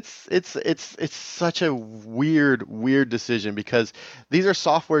it's such a weird decision, because these are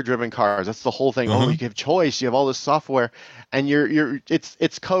software driven cars. That's the whole thing. Oh, you have choice. You have all this software, and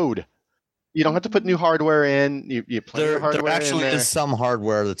it's code. You don't have to put new hardware in. You play your hardware. There actually is some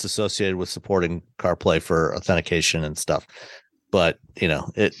hardware that's associated with supporting CarPlay for authentication and stuff, but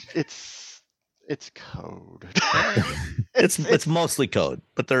it's code. it's mostly code,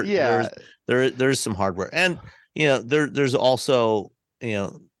 but there's some hardware, and there's also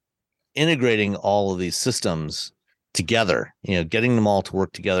integrating all of these systems together. Getting them all to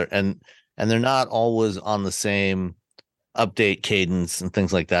work together, and they're not always on the same update cadence and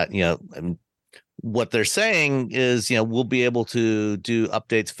things like that. And what they're saying is, we'll be able to do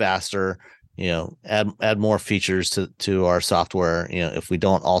updates faster, add more features to our software, if we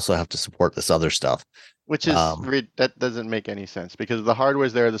don't also have to support this other stuff. Which is that doesn't make any sense because the hardware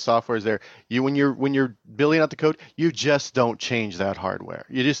is there, the software is there. When you're building out the code, you just don't change that hardware.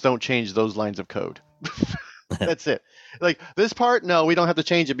 You just don't change those lines of code. That's it. Like this part, no, we don't have to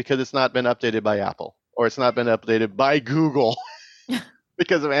change it because it's not been updated by Apple or it's not been updated by Google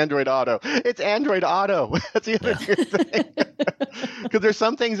because of Android Auto. It's Android Auto. That's the other thing. Because there's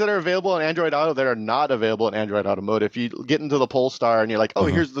some things that are available in Android Auto that are not available in Android Automotive. If you get into the Polestar and you're like, oh,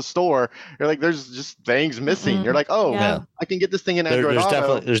 here's the store, you're like, there's just things missing. You're like, oh, I can get this thing in Android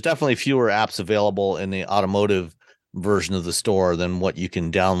Auto. There's definitely fewer apps available in the automotive version of the store than what you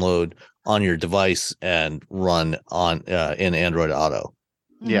can download on your device and run on in Android Auto.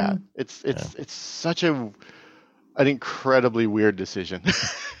 Yeah, it's such an incredibly weird decision.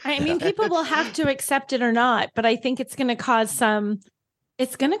 I mean, people will have to accept it or not, but I think it's going to cause some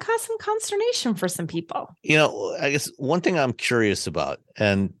consternation for some people. I guess one thing I'm curious about,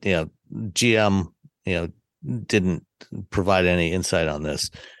 and GM, didn't provide any insight on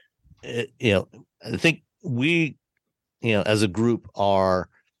this. I think we, as a group are,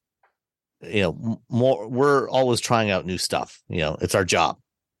 more, we're always trying out new stuff. It's our job.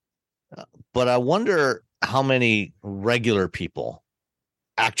 But I wonder how many regular people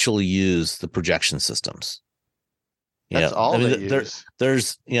actually use the projection systems. That's all they use.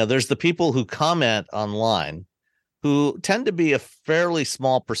 There's the people who comment online who tend to be a fairly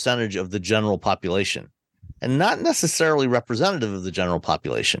small percentage of the general population and not necessarily representative of the general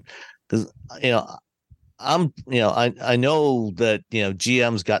population. Because, I know that,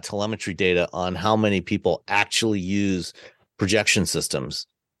 GM's got telemetry data on how many people actually use projection systems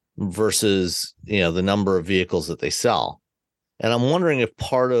versus, the number of vehicles that they sell. And I'm wondering if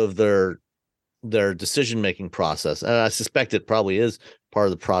part of their decision-making process, and I suspect it probably is part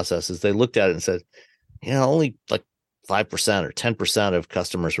of the process, is they looked at it and said, only like 5% or 10% of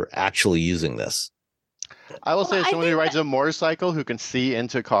customers were actually using this. I will say, as someone who rides a motorcycle who can see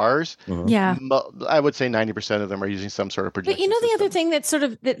into cars, I would say 90% of them are using some sort of projection. But the other thing that's sort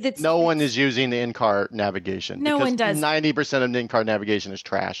of that's no one is using the in-car navigation. No one does. 90% of the in-car navigation is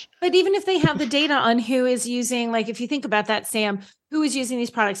trash. But even if they have the data on who is using, like if you think about that, Sam, who is using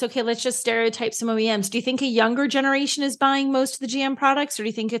these products? Okay, let's just stereotype some OEMs. Do you think a younger generation is buying most of the GM products, or do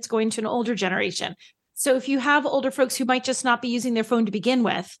you think it's going to an older generation? So if you have older folks who might just not be using their phone to begin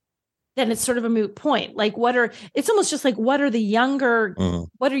with, then it's sort of a moot point. Like it's almost just like, what are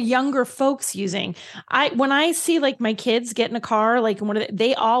younger folks using? When I see like my kids get in a car, like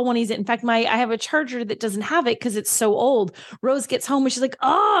they all want to use it. In fact, I have a Charger that doesn't have it because it's so old. Rose gets home and she's like,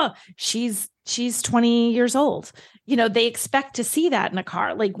 she's 20 years old. They expect to see that in a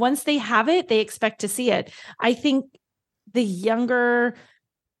car. Like once they have it, they expect to see it. I think the younger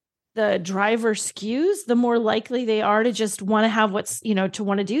the driver skews, the more likely they are to just want to have to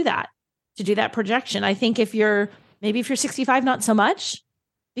want to do that projection. I think if you're 65, not so much,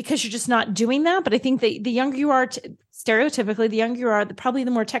 because you're just not doing that. But I think the younger you are, stereotypically, the younger you are, probably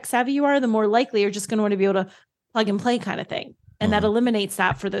the more tech savvy you are, the more likely you're just going to want to be able to plug and play kind of thing. And that eliminates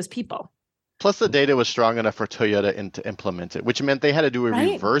that for those people. Plus, the data was strong enough for Toyota to implement it, which meant they had to do a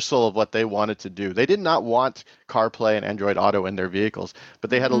reversal of what they wanted to do. They did not want CarPlay and Android Auto in their vehicles,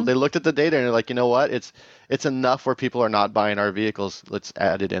 but they had they looked at the data and they're like, you know what, it's enough where people are not buying our vehicles. Let's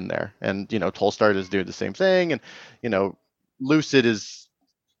add it in there. And Polestar is doing the same thing, and Lucid is,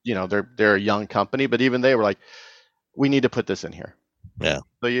 they're a young company, but even they were like, we need to put this in here. Yeah.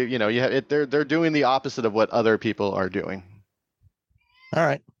 So you have it. They're doing the opposite of what other people are doing. All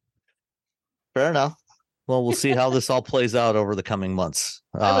right. Fair enough. Well, we'll see how this all plays out over the coming months.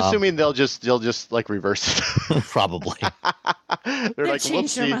 I'm assuming they'll just like reverse it. Probably. They're like,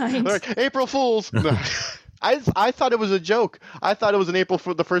 let's see. They're like, April Fools. I thought it was a joke. I thought it was an April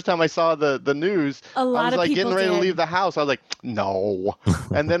Fool the first time I saw the news. A lot I was of people getting ready did. to leave the house. I was like, no.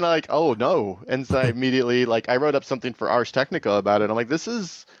 And then like, oh no. And so I immediately I wrote up something for Ars Technica about it. I'm like, this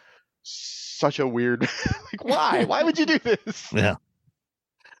is such a weird. Like, why? Why would you do this? Yeah.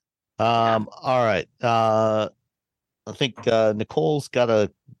 All right. I think Nicole's got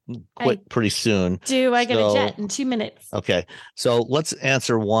to quit pretty soon. I get a jet in 2 minutes? Okay. So let's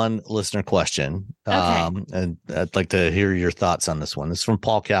answer one listener question. And I'd like to hear your thoughts on this one. This is from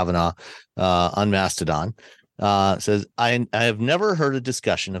Paul Kavanaugh on Mastodon. It says, I have never heard a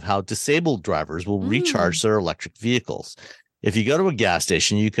discussion of how disabled drivers will recharge their electric vehicles. If you go to a gas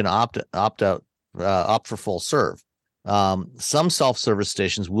station, you can opt for full serve. Some self-service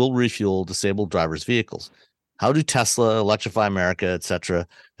stations will refuel disabled drivers' vehicles. How do Tesla, Electrify America, etc.,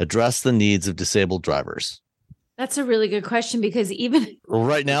 address the needs of disabled drivers? That's a really good question, because even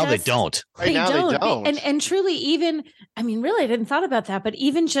right now they don't. Right now they don't. And truly, even, I mean, really, I didn't thought about that, but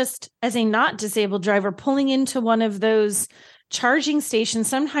even just as a not disabled driver pulling into one of those charging stations,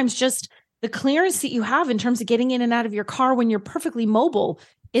 sometimes just the clearance that you have in terms of getting in and out of your car when you're perfectly mobile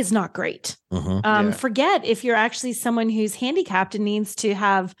is not great. Forget if you're actually someone who's handicapped and needs to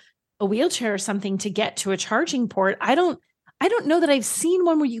have a wheelchair or something to get to a charging port. I don't know that I've seen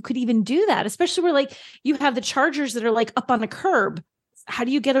one where you could even do that, especially where like you have the chargers that are like up on a curb. How do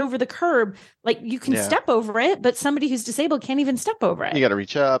you get over the curb? Like you can step over it, but somebody who's disabled can't even step over it. You got to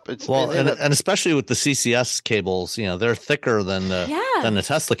reach up. And especially with the CCS cables, they're thicker than the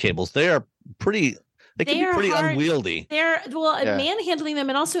Tesla cables. They are pretty. They can be pretty unwieldy. Manhandling them,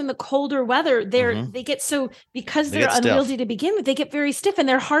 and also in the colder weather, they get so, because they're unwieldy to begin with, they get very stiff, and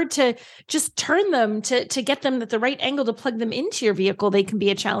they're hard to just turn them to get them at the right angle to plug them into your vehicle. They can be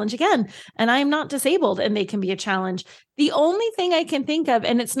a challenge again. And I'm not disabled, and they can be a challenge. The only thing I can think of,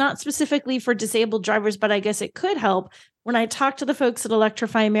 and it's not specifically for disabled drivers, but I guess it could help. When I talked to the folks at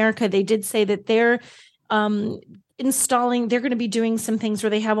Electrify America, they did say that they're they're going to be doing some things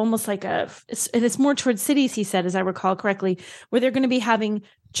where they have almost like it's more towards cities, he said, as I recall correctly, where they're going to be having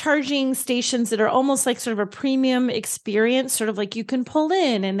charging stations that are almost like sort of a premium experience, sort of like you can pull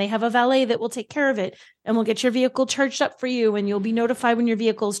in and they have a valet that will take care of it and will get your vehicle charged up for you, and you'll be notified when your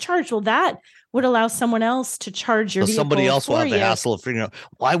vehicle is charged. Well, that would allow someone else to charge your vehicle. Somebody else will have the hassle of figuring out,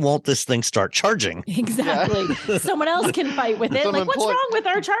 why won't this thing start charging? Exactly. Yeah. Someone else can fight with it. Like, what's wrong with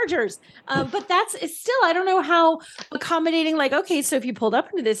our chargers? But it's still, I don't know how accommodating, like, okay, so if you pulled up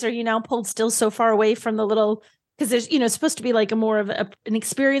into this, are you now pulled still so far away from the little, because there's, it's supposed to be like a more of an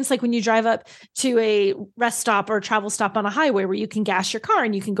experience, like when you drive up to a rest stop or a travel stop on a highway where you can gas your car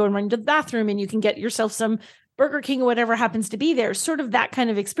and you can go and run to the bathroom and you can get yourself some Burger King or whatever happens to be there, sort of that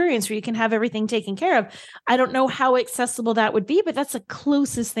kind of experience where you can have everything taken care of. I don't know how accessible that would be, but that's the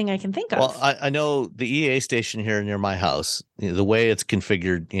closest thing I can think of. Well, I know the EA station here near my house, the way it's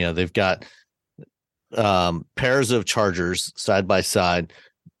configured, they've got pairs of chargers side by side.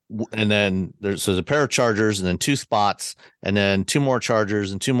 And then there's a pair of chargers and then two spots and then two more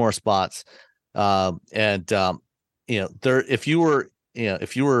chargers and two more spots. If you were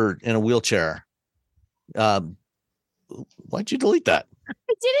in a wheelchair, why'd you delete that?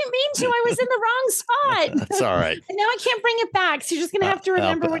 I didn't mean to. I was in the wrong spot. That's all right. And now I can't bring it back. So you're just going to have to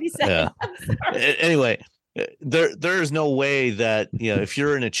remember what he said. Yeah. Anyway, there is no way that, if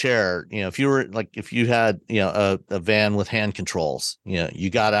you're in a chair, if you had, a van with hand controls, you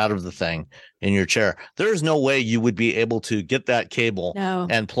got out of the thing in your chair, there's no way you would be able to get that cable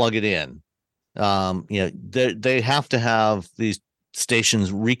and plug it in. They have to have these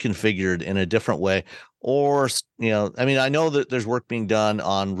stations reconfigured in a different way. Or, I know that there's work being done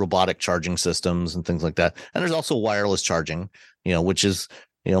on robotic charging systems and things like that. And there's also wireless charging, which is,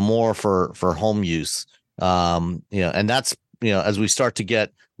 more for home use. And that's, as we start to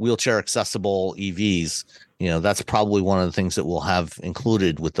get wheelchair accessible EVs, that's probably one of the things that we'll have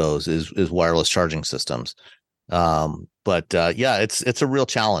included with those is wireless charging systems. But it's a real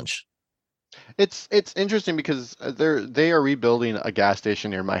challenge. It's interesting because they are rebuilding a gas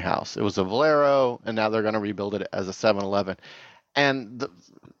station near my house. It was a Valero, and now they're going to rebuild it as a 7-Eleven. And the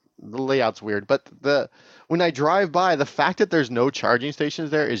layout's weird, but when I drive by, the fact that there's no charging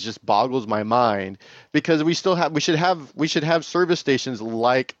stations there is just boggles my mind, because we should have service stations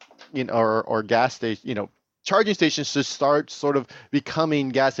like or gas station, charging stations should start sort of becoming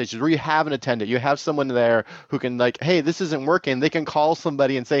gas stations where you have an attendant, you have someone there who can, like, hey, this isn't working. They can call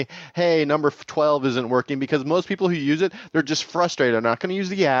somebody and say, hey, number 12 isn't working, because most people who use it, they're just frustrated. They're not going to use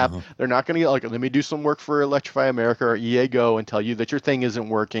the app. They're not going to let me do some work for Electrify America or EA Go and tell you that your thing isn't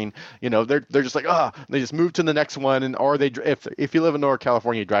working. They're just like, they just move to the next one. Or they, if you live in Northern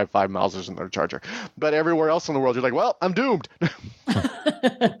California, you drive 5 miles, there's another charger. But everywhere else in the world, you're like, well, I'm doomed.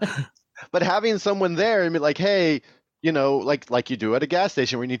 But having someone there and be like, hey, like you do at a gas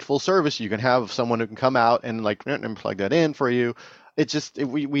station where you need full service, you can have someone who can come out and and plug that in for you. It's just,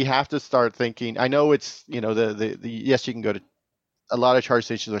 we have to start thinking. I know it's, yes, you can go to a lot of charge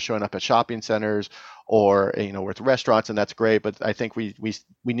stations are showing up at shopping centers or, with restaurants, and that's great. But I think we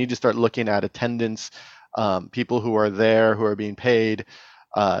need to start looking at attendance, people who are there, who are being paid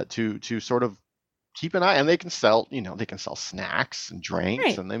to sort of keep an eye, and they can sell snacks and drinks,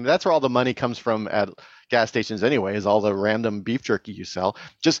 right. And that's where all the money comes from at gas stations anyway, is all the random beef jerky you sell.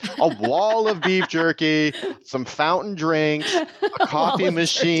 Just a wall of beef jerky, some fountain drinks, a coffee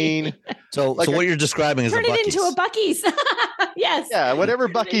machine. So what you're describing is turn it into a Buc-ee's. Yes. Yeah, whatever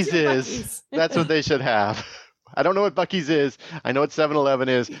Buc-ee's is, that's what they should have. I don't know what Buc-ee's is. I know what 7-Eleven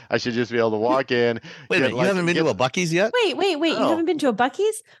is. I should just be able to walk in. Wait a minute, you haven't been to a Buc-ee's yet? Wait. No. You haven't been to a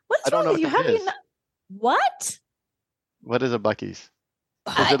Buc-ee's? What's wrong with you? How do you not? What? What is a Buc-ee's?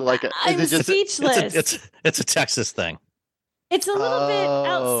 Is it like I'm speechless. It's a Texas thing. It's a little bit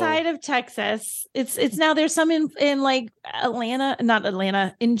outside of Texas. It's now there's some in like not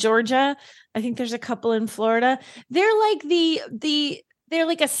Atlanta, in Georgia. I think there's a couple in Florida. They're like they're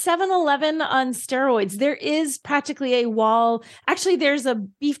like a 7-Eleven on steroids. There is practically a wall. Actually, there's a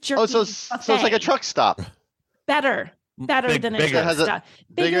beef jerky. So it's like a truck stop. Better than a truck stop.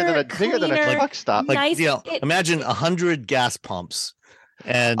 Bigger than a truck stop. Like, nice. Imagine 100 gas pumps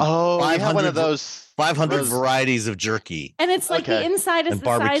and we have one of those 500 varieties of jerky. And it's like the inside is the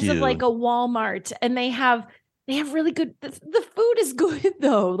size of like a Walmart, and they have really good. The food is good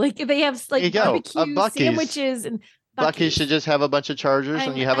though. Like they have like barbecue sandwiches and. Buc-ee's should just have a bunch of chargers,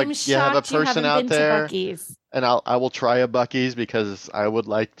 and you have a person out there. And I will try a Buc-ee's because I would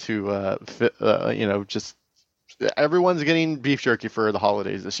like to just everyone's getting beef jerky for the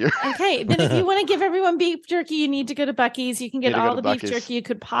holidays this year. Okay, then if you want to give everyone beef jerky, you need to go to Buc-ee's. You can get all the beef jerky you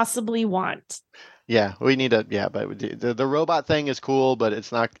could possibly want. Yeah, we need but the robot thing is cool, but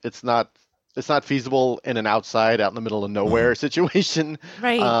it's not feasible in an out in the middle of nowhere situation.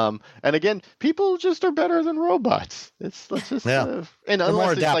 Right. And again, people just are better than robots. And they're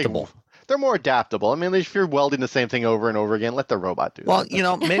more adaptable. They're more adaptable. I mean, if you're welding the same thing over and over again, let the robot do well,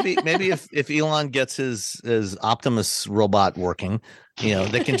 that. Maybe if Elon gets his Optimus robot working,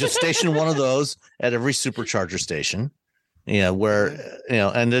 they can just station one of those at every supercharger station,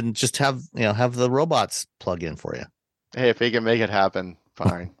 and then just have the robots plug in for you. Hey, if he can make it happen,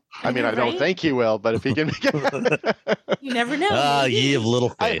 fine. I mean, I don't think he will, but if he can make it happen. You never know. Ye of little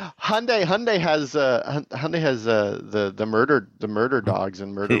faith. Hyundai has the murder dogs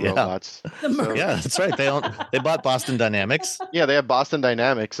and murder robots. Yeah, that's right. They bought Boston Dynamics. Yeah, they have Boston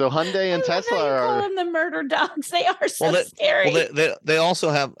Dynamics. So Hyundai and Tesla are call them the murder dogs. They are so scary. Well, they also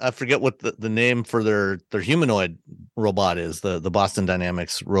have, I forget what the name for their humanoid robot is. The Boston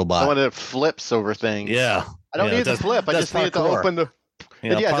Dynamics robot. The one that flips over things. Yeah. I don't need to flip. I just need it to open the.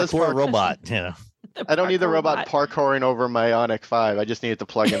 Parkour robot. I don't need the robot parkouring over my Ioniq 5. I just need it to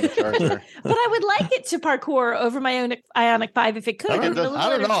plug in the charger. But I would like it to parkour over my Ioniq 5 if it could. I don't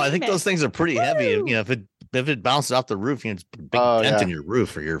know. I think those things are pretty heavy. If it bounces off the roof, it's a big dent in your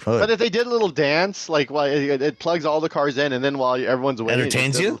roof or your hood. But if they did a little dance, like while it plugs all the cars in, and then while everyone's waiting,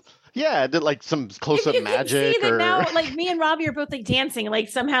 entertains you. Yeah, did like some close-up magic. See that now, like me and Robbie are both like dancing, like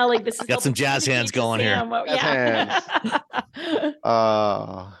somehow like this is got some jazz hands going here. Hands.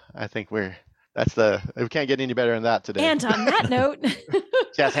 I think we can't get any better than that today. And on that note,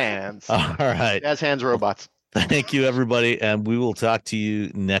 jazz hands. All right, jazz hands robots. Thank you, everybody, and we will talk to you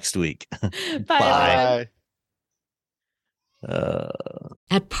next week. Bye.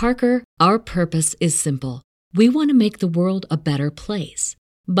 At Parker, our purpose is simple. We want to make the world a better place.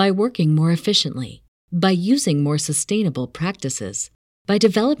 By working more efficiently, by using more sustainable practices, by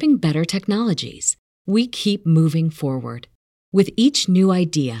developing better technologies, we keep moving forward. With each new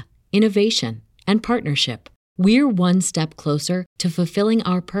idea, innovation, and partnership, we're one step closer to fulfilling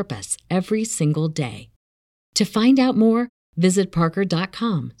our purpose every single day. To find out more, visit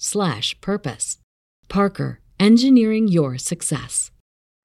parker.com/purpose. Parker, engineering your success.